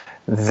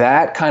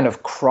 That kind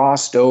of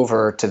crossed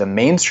over to the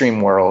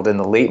mainstream world in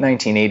the late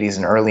 1980s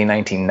and early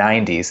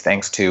 1990s,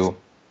 thanks to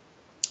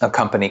a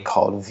company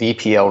called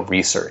VPL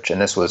Research. And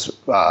this was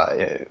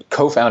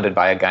co-founded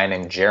by a guy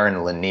named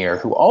Jaron Lanier,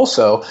 who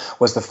also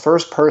was the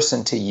first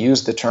person to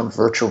use the term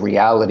virtual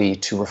reality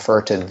to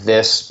refer to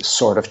this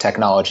sort of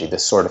technology,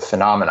 this sort of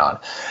phenomenon.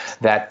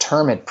 That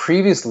term had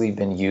previously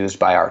been used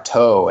by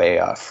Artaud,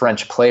 a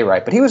French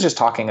playwright, but he was just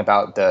talking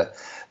about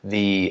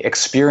the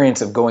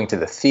experience of going to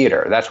the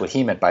theater. That's what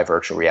he meant by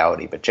virtual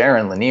reality. But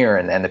Jaron Lanier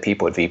and the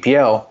people at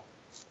VPL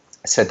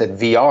said that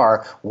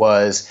VR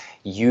was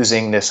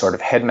using this sort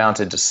of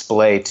head-mounted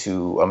display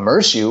to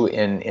immerse you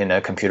in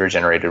a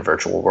computer-generated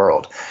virtual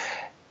world.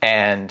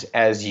 And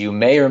as you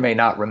may or may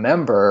not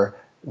remember,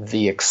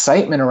 the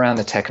excitement around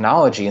the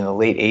technology in the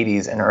late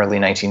 80s and early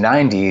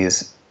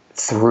 1990s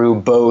through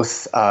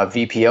both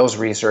VPL's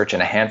research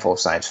and a handful of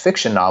science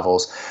fiction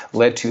novels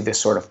led to this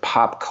sort of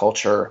pop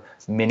culture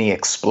mini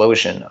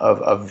explosion of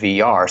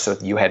VR. So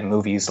you had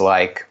movies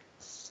like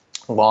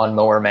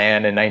Lawnmower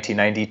Man in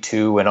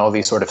 1992 and all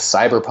these sort of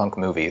cyberpunk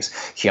movies.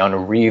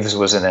 Keanu Reeves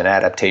was in an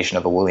adaptation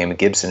of a William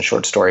Gibson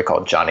short story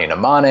called Johnny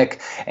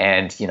Mnemonic.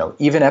 And,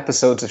 even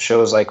episodes of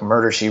shows like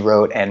Murder, She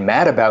Wrote and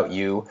Mad About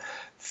You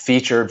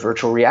featured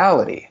virtual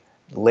reality.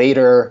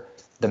 Later,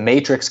 The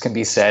Matrix can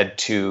be said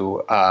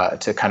to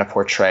kind of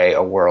portray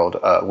a world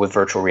with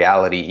virtual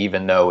reality,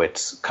 even though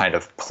it's kind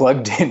of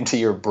plugged into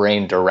your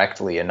brain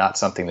directly and not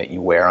something that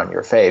you wear on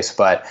your face.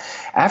 But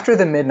after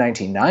the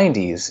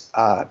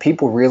mid-1990s,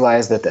 people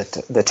realized that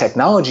the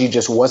technology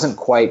just wasn't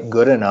quite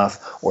good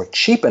enough or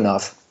cheap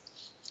enough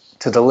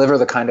to deliver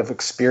the kind of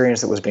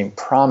experience that was being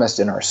promised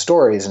in our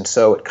stories, and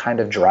so it kind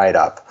of dried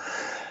up.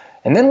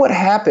 And then what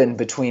happened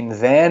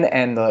between then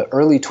and the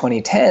early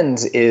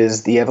 2010s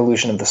is the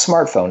evolution of the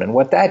smartphone. And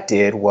what that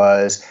did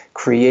was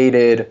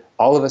created,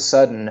 all of a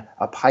sudden,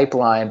 a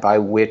pipeline by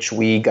which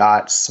we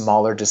got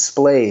smaller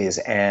displays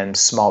and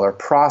smaller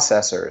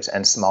processors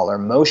and smaller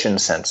motion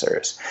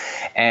sensors.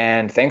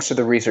 And thanks to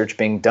the research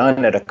being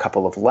done at a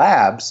couple of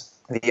labs,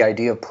 the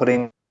idea of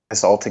putting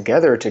this all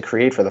together to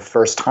create for the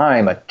first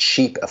time a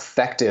cheap,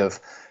 effective,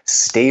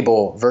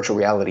 stable virtual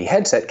reality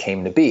headset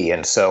came to be.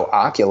 And so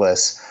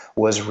Oculus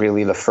was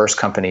really the first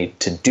company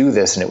to do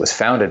this, and it was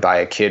founded by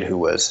a kid who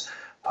was,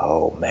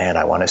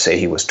 I want to say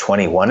he was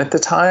 21 at the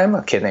time,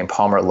 a kid named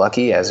Palmer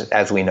Luckey.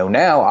 As we know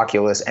now,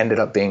 Oculus ended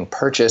up being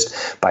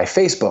purchased by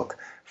Facebook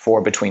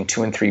for between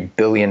 $2 and $3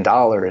 billion.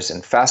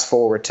 And fast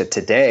forward to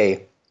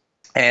today,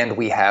 and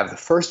we have the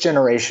first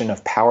generation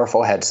of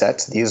powerful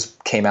headsets. These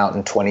came out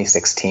in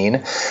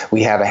 2016.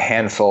 We have a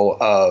handful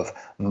of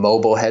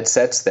mobile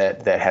headsets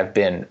that have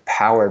been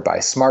powered by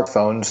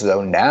smartphones,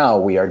 though now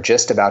we are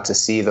just about to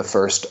see the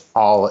first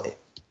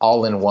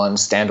all-in-one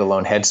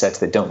standalone headsets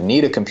that don't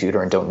need a computer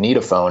and don't need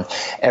a phone.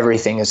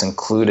 Everything is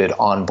included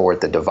on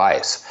board the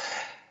device.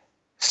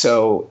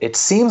 So it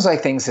seems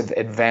like things have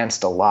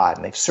advanced a lot,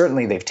 and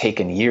they've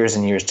taken years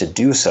and years to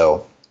do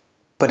so.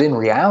 But in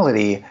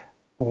reality,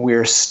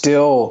 we're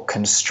still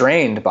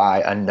constrained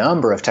by a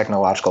number of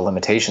technological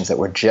limitations that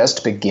we're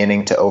just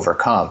beginning to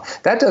overcome.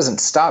 That doesn't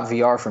stop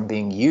VR from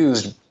being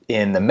used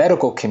in the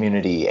medical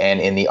community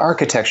and in the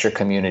architecture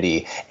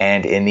community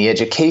and in the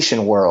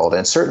education world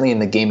and certainly in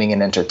the gaming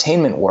and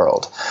entertainment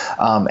world.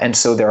 And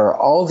so there are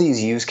all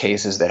these use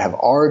cases that have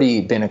already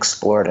been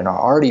explored and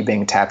are already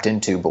being tapped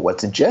into. But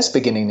what's just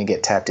beginning to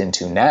get tapped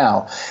into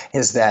now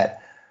is that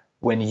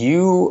when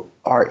you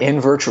are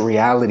in virtual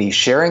reality,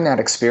 sharing that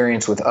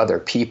experience with other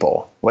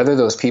people, whether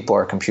those people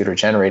are computer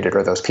generated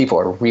or those people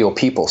are real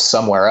people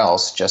somewhere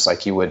else, just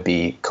like you would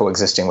be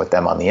coexisting with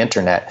them on the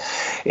internet,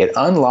 it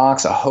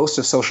unlocks a host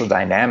of social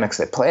dynamics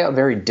that play out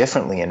very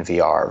differently in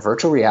VR.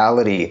 Virtual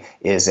reality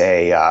is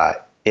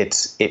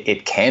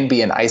it can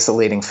be an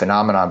isolating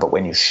phenomenon, but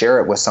when you share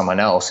it with someone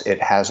else,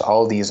 it has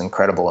all these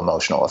incredible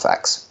emotional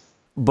effects.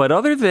 But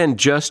other than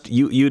just,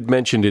 you'd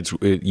mentioned it's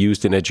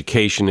used in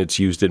education, it's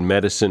used in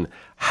medicine.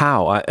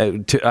 How?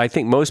 I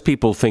think most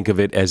people think of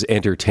it as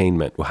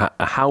entertainment.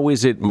 How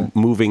is it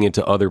moving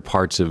into other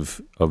parts of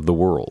the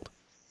world?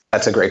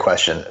 That's a great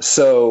question.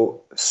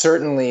 So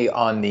certainly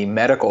on the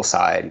medical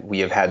side, we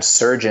have had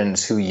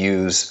surgeons who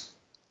use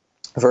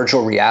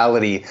virtual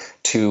reality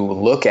to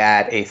look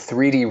at a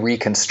 3D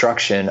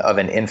reconstruction of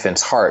an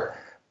infant's heart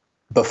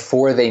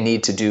before they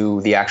need to do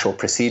the actual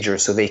procedure,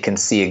 so they can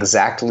see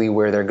exactly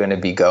where they're going to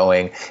be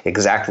going,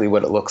 exactly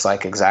what it looks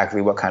like, exactly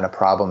what kind of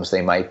problems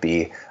they might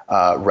be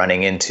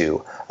running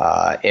into.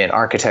 In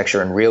architecture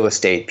and real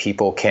estate,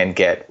 people can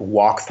get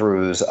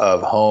walkthroughs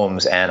of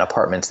homes and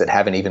apartments that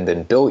haven't even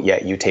been built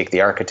yet. You take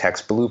the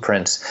architect's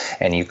blueprints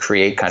and you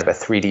create kind of a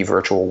 3D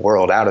virtual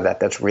world out of that.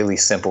 That's really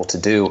simple to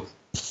do.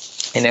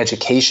 In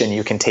education,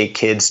 you can take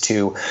kids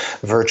to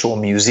virtual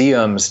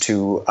museums,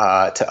 to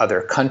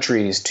other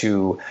countries,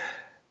 to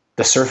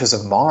the surface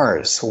of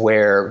Mars,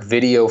 where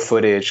video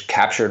footage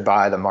captured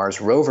by the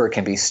Mars rover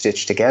can be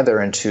stitched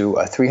together into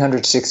a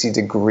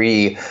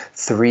 360-degree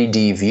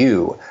 3D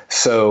view.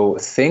 So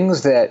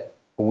things that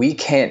we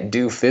can't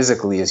do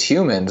physically as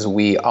humans,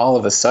 we all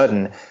of a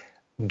sudden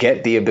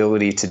get the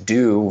ability to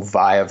do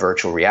via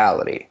virtual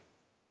reality.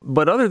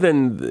 But other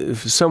than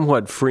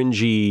somewhat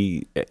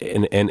fringy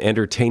and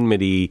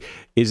entertainment-y,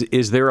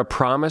 is there a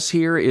promise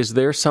here? Is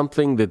there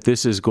something that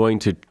this is going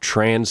to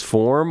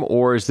transform,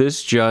 or is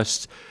this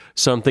just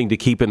something to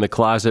keep in the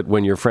closet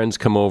when your friends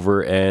come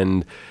over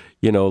and,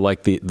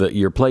 like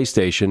your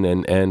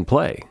PlayStation and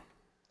play?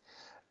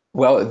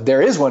 Well,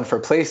 there is one for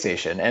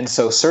PlayStation, and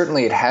so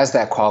certainly it has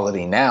that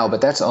quality now,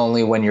 but that's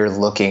only when you're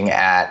looking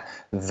at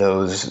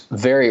those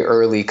very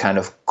early kind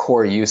of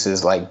core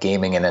uses like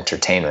gaming and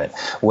entertainment.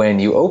 When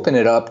you open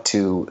it up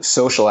to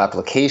social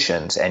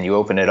applications and you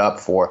open it up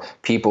for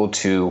people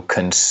to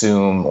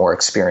consume or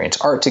experience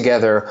art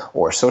together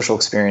or social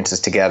experiences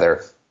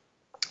together,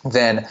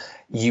 then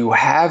you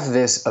have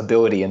this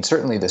ability and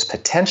certainly this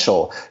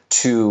potential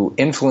to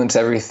influence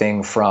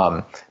everything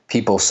from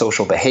people's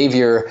social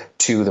behavior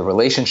to the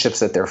relationships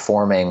that they're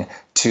forming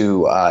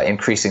to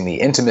increasing the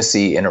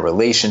intimacy in a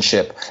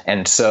relationship.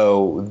 And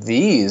so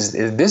this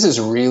is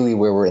really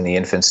where we're in the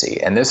infancy.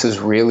 And this is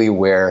really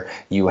where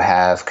you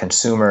have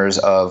consumers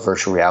of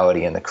virtual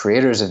reality and the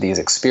creators of these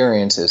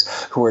experiences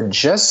who are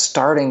just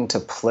starting to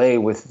play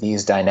with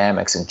these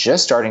dynamics and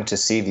just starting to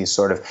see these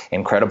sort of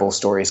incredible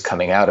stories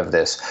coming out of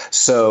this.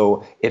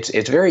 So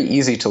it's very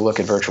easy to look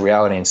at virtual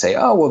reality and say,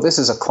 oh, well, this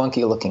is a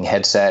clunky looking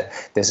headset.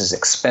 This is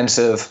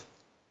expensive.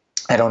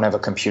 I don't have a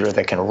computer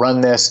that can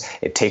run this.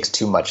 It takes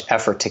too much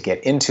effort to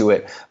get into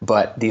it.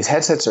 But these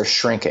headsets are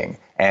shrinking,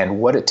 and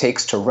what it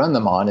takes to run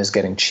them on is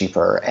getting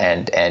cheaper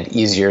and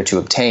easier to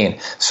obtain.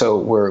 So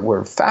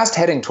we're fast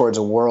heading towards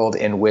a world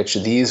in which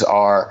these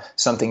are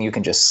something you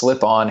can just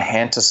slip on,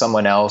 hand to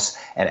someone else,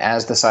 and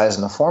as the size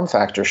and the form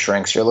factor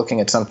shrinks, you're looking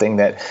at something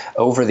that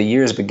over the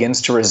years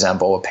begins to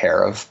resemble a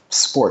pair of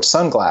sports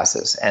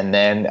sunglasses. And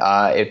then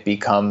it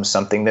becomes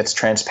something that's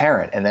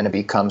transparent, and then it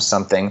becomes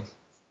something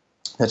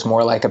that's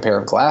more like a pair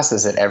of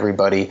glasses that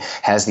everybody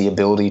has the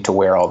ability to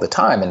wear all the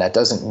time. And that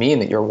doesn't mean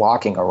that you're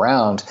walking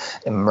around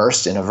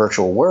immersed in a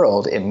virtual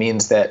world. It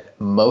means that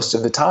most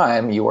of the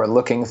time you are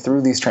looking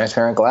through these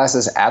transparent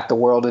glasses at the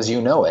world as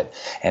you know it.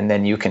 And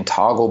then you can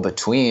toggle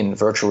between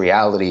virtual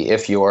reality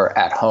if you're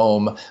at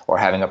home or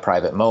having a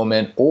private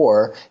moment,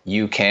 or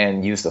you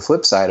can use the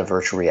flip side of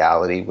virtual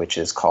reality, which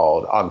is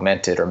called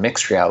augmented or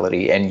mixed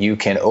reality, and you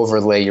can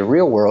overlay your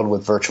real world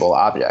with virtual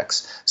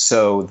objects.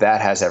 So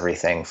that has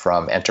everything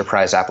from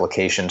enterprise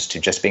applications to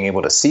just being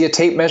able to see a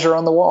tape measure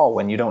on the wall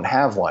when you don't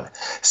have one.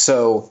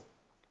 So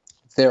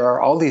there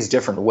are all these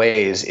different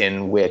ways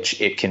in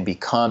which it can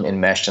become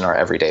enmeshed in our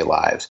everyday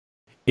lives.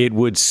 It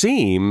would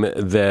seem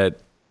that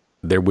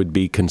there would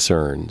be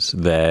concerns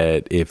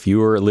that if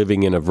you're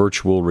living in a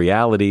virtual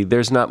reality,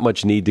 there's not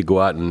much need to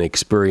go out and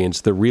experience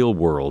the real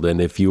world.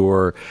 And if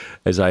you're,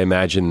 as I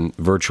imagine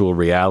virtual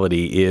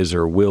reality is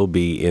or will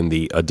be in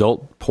the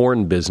adult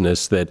porn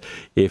business, that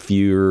if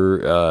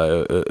you're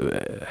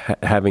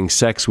having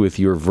sex with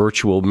your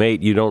virtual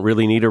mate, you don't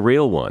really need a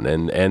real one.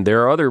 And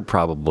there are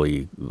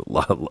probably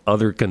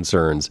other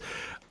concerns.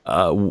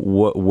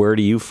 Where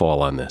do you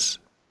fall on this?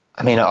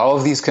 I mean, all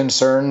of these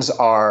concerns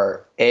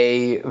are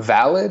A,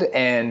 valid,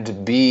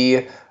 and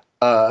B,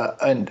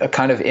 a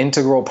kind of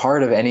integral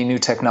part of any new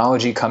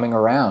technology coming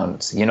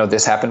around. You know,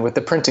 this happened with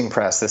the printing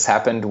press. This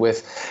happened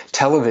with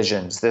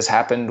televisions. This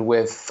happened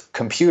with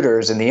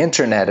computers and the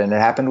internet, and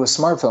it happened with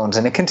smartphones,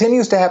 and it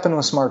continues to happen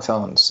with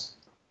smartphones.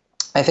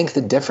 I think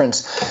the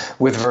difference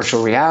with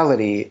virtual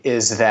reality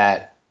is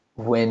that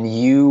when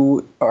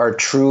you are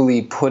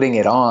truly putting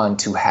it on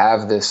to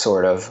have this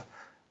sort of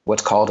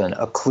what's called an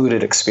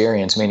occluded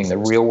experience, meaning the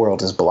real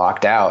world is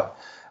blocked out.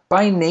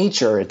 By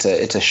nature, it's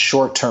a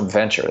short-term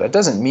venture. That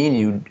doesn't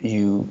mean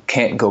you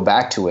can't go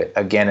back to it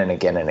again and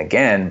again and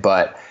again,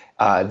 but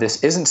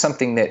this isn't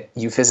something that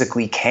you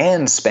physically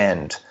can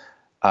spend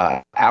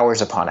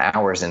hours upon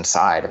hours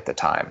inside at the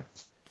time.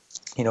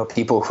 You know,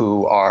 people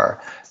who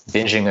are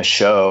binging a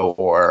show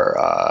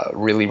or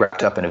really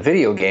wrapped up in a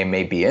video game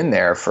may be in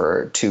there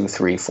for 2,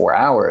 3, 4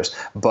 hours,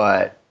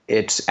 but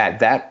it's at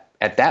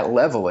that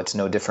level, it's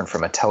no different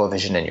from a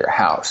television in your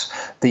house.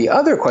 The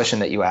other question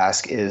that you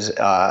ask is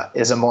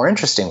a more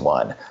interesting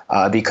one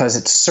because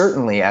it's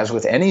certainly, as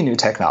with any new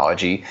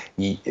technology,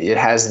 it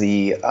has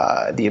the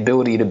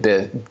ability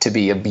to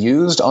be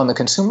abused on the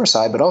consumer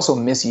side, but also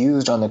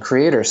misused on the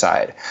creator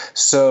side.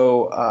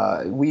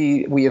 So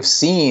we have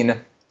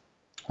seen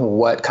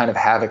what kind of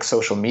havoc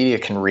social media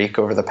can wreak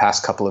over the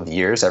past couple of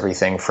years,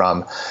 everything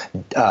from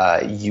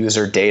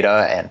user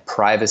data and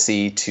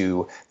privacy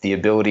to the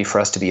ability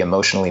for us to be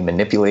emotionally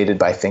manipulated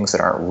by things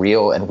that aren't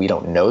real and we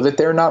don't know that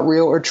they're not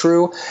real or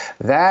true.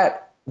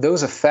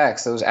 Those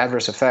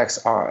adverse effects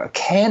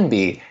can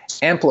be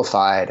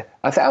amplified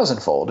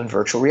 1,000-fold in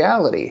virtual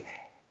reality.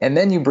 And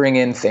then you bring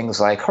in things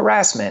like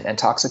harassment and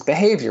toxic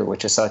behavior,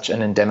 which is such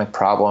an endemic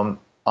problem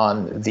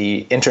on the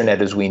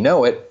internet as we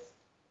know it.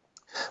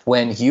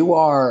 When you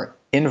are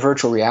in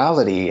virtual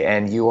reality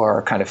and you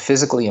are kind of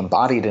physically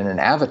embodied in an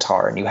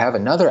avatar, and you have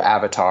another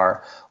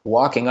avatar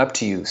walking up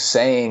to you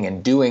saying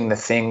and doing the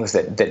things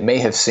that may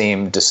have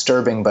seemed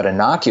disturbing but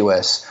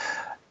innocuous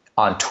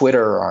on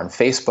Twitter or on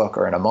Facebook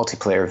or in a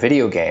multiplayer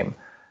video game,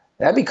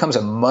 that becomes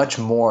a much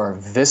more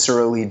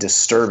viscerally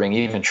disturbing,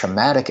 even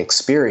traumatic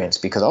experience,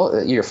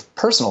 because your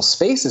personal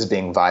space is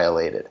being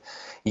violated.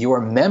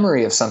 Your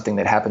memory of something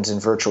that happens in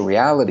virtual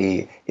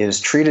reality is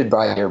treated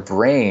by your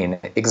brain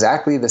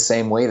exactly the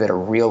same way that a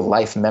real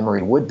life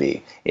memory would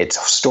be. It's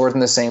stored in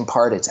the same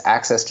part. It's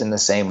accessed in the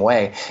same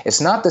way. It's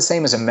not the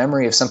same as a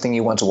memory of something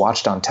you once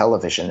watched on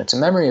television. It's a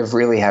memory of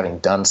really having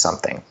done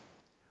something.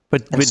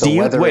 But do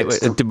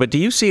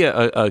you see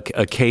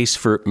a case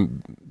for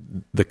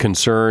the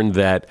concern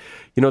that,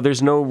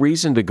 there's no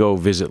reason to go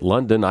visit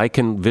London. I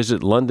can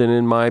visit London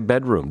in my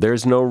bedroom.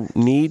 There's no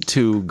need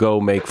to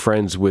go make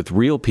friends with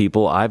real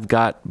people. I've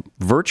got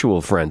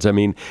virtual friends. I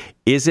mean,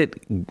 is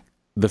it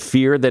the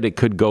fear that it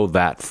could go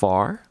that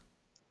far?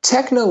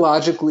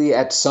 Technologically,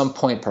 at some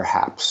point,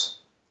 perhaps.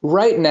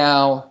 Right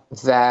now,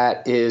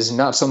 that is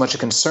not so much a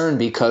concern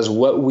because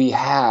what we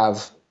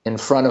have in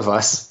front of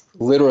us,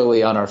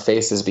 literally on our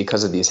faces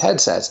because of these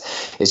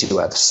headsets, is you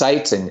have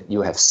sights and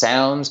you have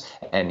sounds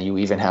and you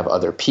even have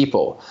other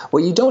people.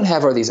 What you don't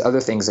have are these other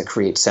things that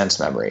create sense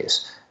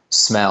memories: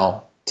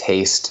 smell,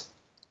 taste,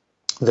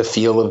 the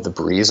feel of the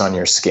breeze on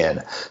your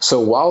skin. So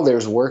while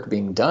there's work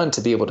being done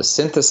to be able to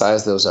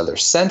synthesize those other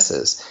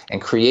senses and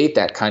create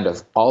that kind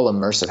of all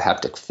immersive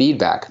haptic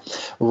feedback,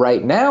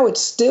 right now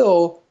it's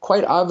still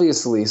quite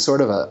obviously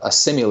sort of a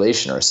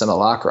simulation or a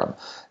simulacrum.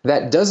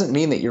 That doesn't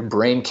mean that your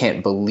brain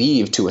can't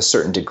believe to a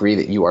certain degree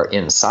that you are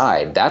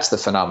inside. That's the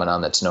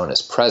phenomenon that's known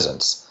as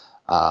presence.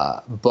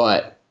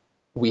 But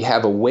we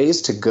have a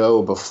ways to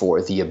go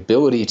before the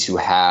ability to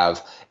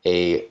have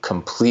a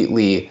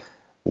completely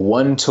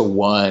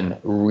one-to-one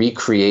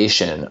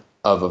recreation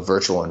of a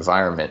virtual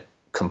environment,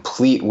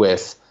 complete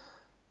with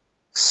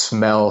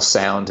smell,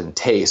 sound, and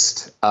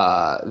taste,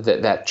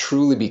 that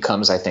truly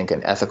becomes, I think,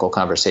 an ethical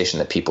conversation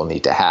that people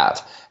need to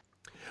have.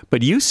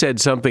 But you said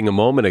something a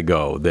moment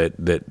ago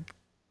that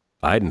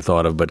I hadn't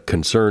thought of but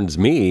concerns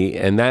me,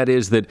 and that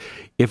is that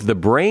if the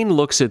brain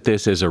looks at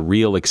this as a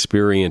real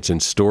experience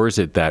and stores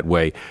it that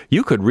way,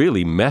 you could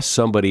really mess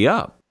somebody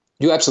up.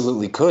 You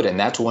absolutely could, and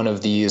that's one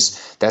of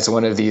these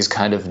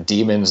kind of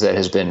demons that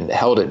has been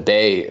held at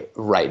bay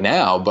right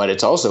now, but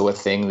it's also a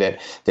thing that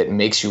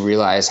makes you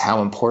realize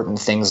how important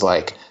things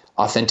like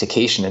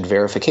authentication and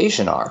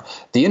verification are.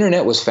 The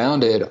internet was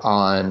founded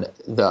on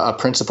a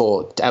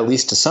principle, at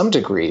least to some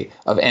degree,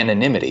 of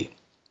anonymity,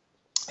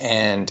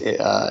 and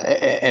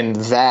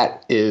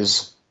that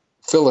is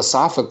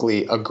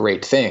philosophically a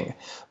great thing.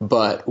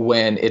 But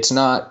when it's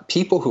not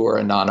people who are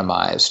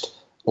anonymized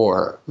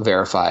or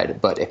verified,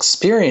 but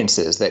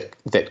experiences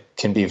that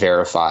can be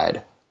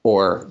verified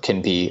or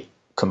can be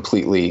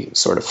completely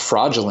sort of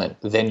fraudulent,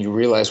 then you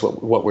realize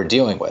what we're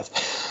dealing with.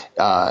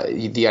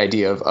 The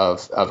idea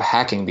of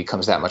hacking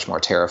becomes that much more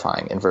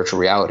terrifying in virtual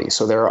reality.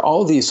 So there are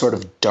all these sort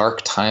of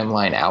dark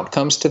timeline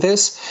outcomes to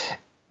this,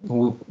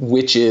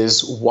 which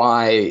is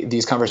why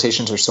these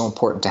conversations are so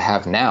important to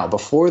have now,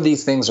 before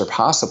these things are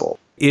possible.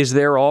 Is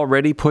there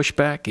already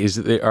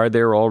pushback? Are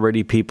there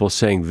already people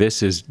saying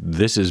this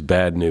is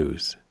bad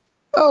news?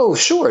 Oh,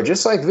 sure.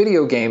 Just like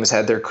video games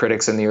had their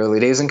critics in the early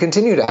days and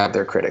continue to have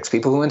their critics,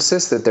 people who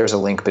insist that there's a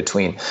link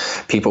between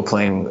people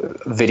playing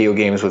video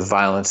games with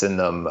violence in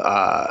them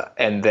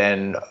and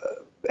then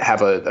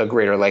have a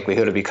greater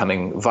likelihood of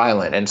becoming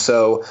violent. And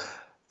so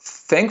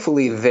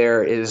thankfully,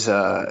 there is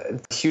a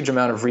huge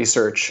amount of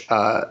research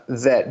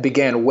that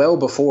began well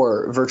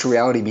before virtual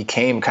reality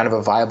became kind of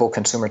a viable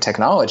consumer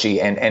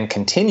technology and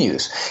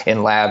continues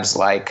in labs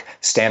like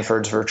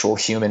Stanford's Virtual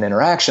Human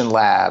Interaction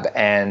Lab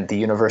and the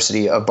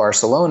University of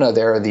Barcelona.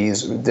 There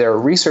are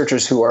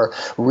researchers who are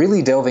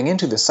really delving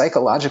into the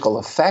psychological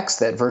effects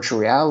that virtual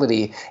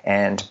reality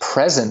and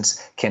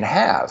presence can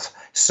have.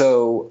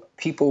 So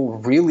people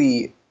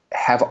really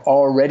have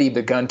already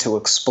begun to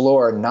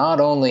explore not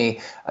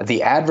only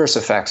the adverse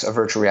effects of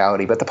virtual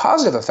reality, but the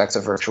positive effects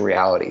of virtual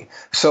reality.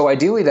 So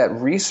ideally, that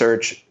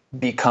research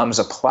becomes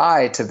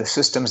applied to the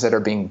systems that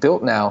are being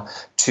built now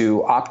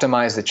to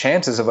optimize the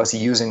chances of us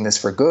using this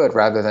for good,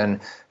 rather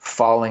than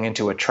falling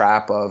into a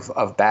trap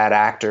of bad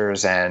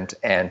actors and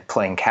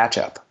playing catch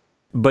up.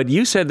 But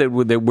you said that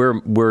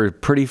we're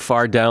pretty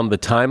far down the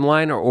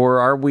timeline,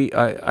 or are we?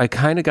 I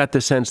kind of got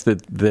the sense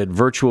that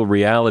virtual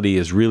reality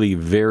is really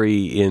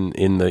very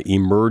in the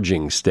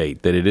emerging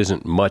state, that it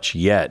isn't much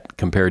yet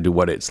compared to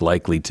what it's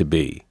likely to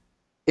be.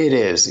 It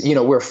is.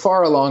 We're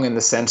far along in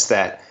the sense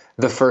that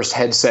the first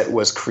headset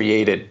was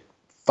created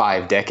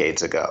 5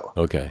 decades ago.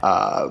 Okay.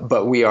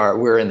 But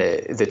we're in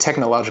the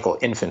technological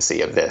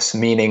infancy of this,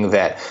 meaning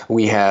that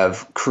we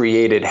have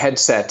created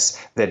headsets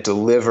that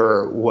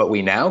deliver what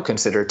we now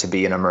consider to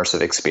be an immersive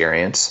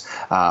experience.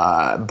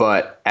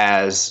 But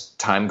as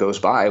time goes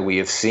by, we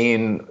have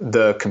seen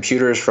the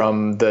computers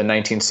from the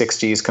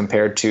 1960s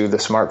compared to the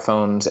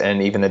smartphones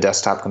and even the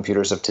desktop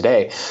computers of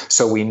today.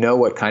 So we know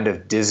what kind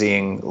of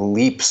dizzying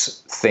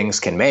leaps things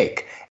can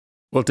make.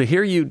 Well, to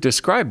hear you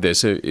describe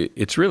this,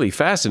 it's really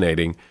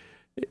fascinating.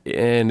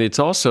 And it's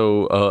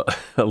also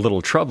a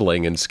little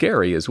troubling and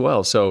scary as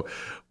well. So,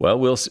 well,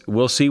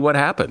 we'll see what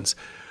happens.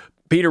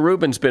 Peter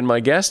Rubin's been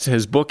my guest.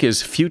 His book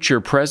is Future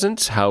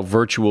Presence: How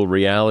Virtual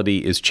Reality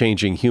is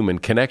Changing Human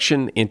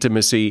Connection,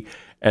 Intimacy,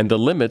 and the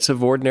Limits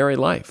of Ordinary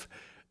Life.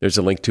 There's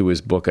a link to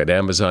his book at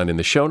Amazon in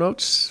the show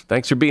notes.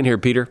 Thanks for being here,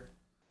 Peter.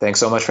 Thanks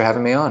so much for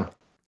having me on.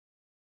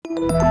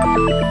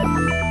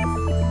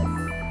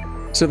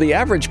 So the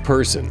average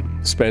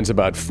person spends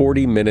about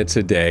 40 minutes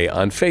a day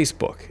on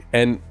Facebook,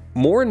 and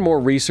more and more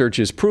research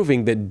is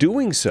proving that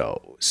doing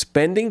so,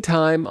 spending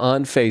time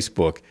on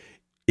Facebook,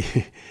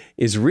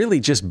 is really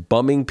just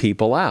bumming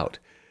people out.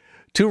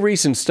 2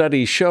 recent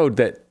studies showed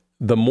that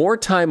the more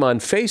time on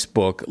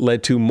Facebook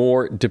led to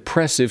more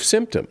depressive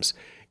symptoms.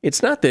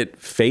 It's not that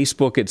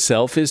Facebook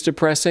itself is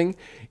depressing,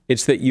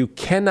 it's that you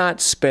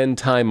cannot spend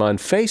time on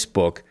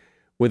Facebook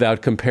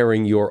without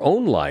comparing your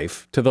own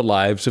life to the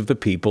lives of the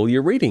people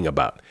you're reading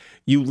about.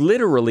 You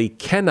literally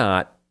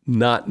cannot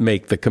not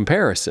make the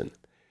comparison.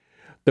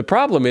 The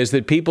problem is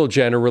that people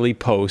generally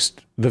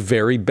post the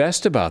very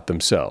best about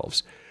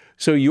themselves.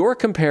 So you're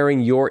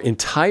comparing your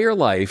entire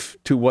life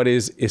to what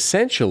is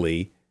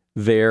essentially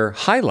their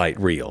highlight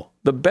reel,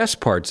 the best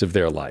parts of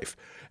their life.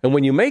 And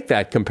when you make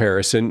that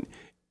comparison,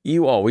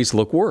 you always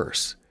look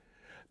worse.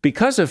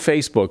 Because of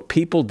Facebook,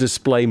 people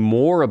display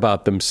more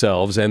about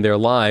themselves and their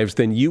lives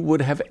than you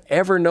would have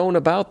ever known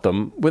about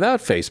them without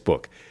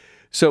Facebook.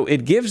 So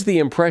it gives the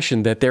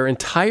impression that their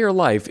entire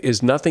life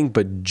is nothing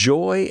but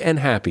joy and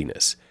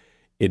happiness.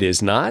 It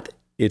is not.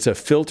 It's a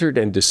filtered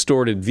and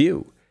distorted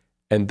view.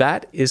 And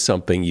that is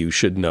something you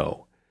should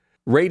know.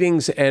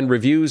 Ratings and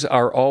reviews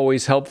are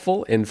always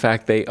helpful. In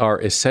fact, they are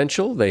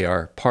essential. They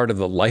are part of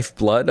the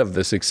lifeblood of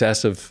the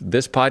success of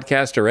this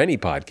podcast or any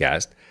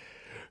podcast.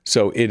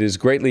 So it is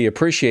greatly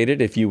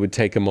appreciated if you would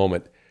take a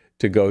moment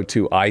to go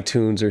to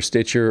iTunes or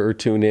Stitcher or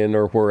TuneIn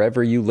or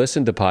wherever you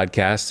listen to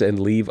podcasts and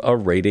leave a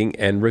rating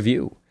and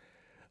review.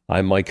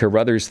 I'm Mike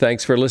Carruthers.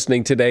 Thanks for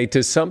listening today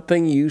to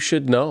Something You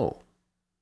Should Know.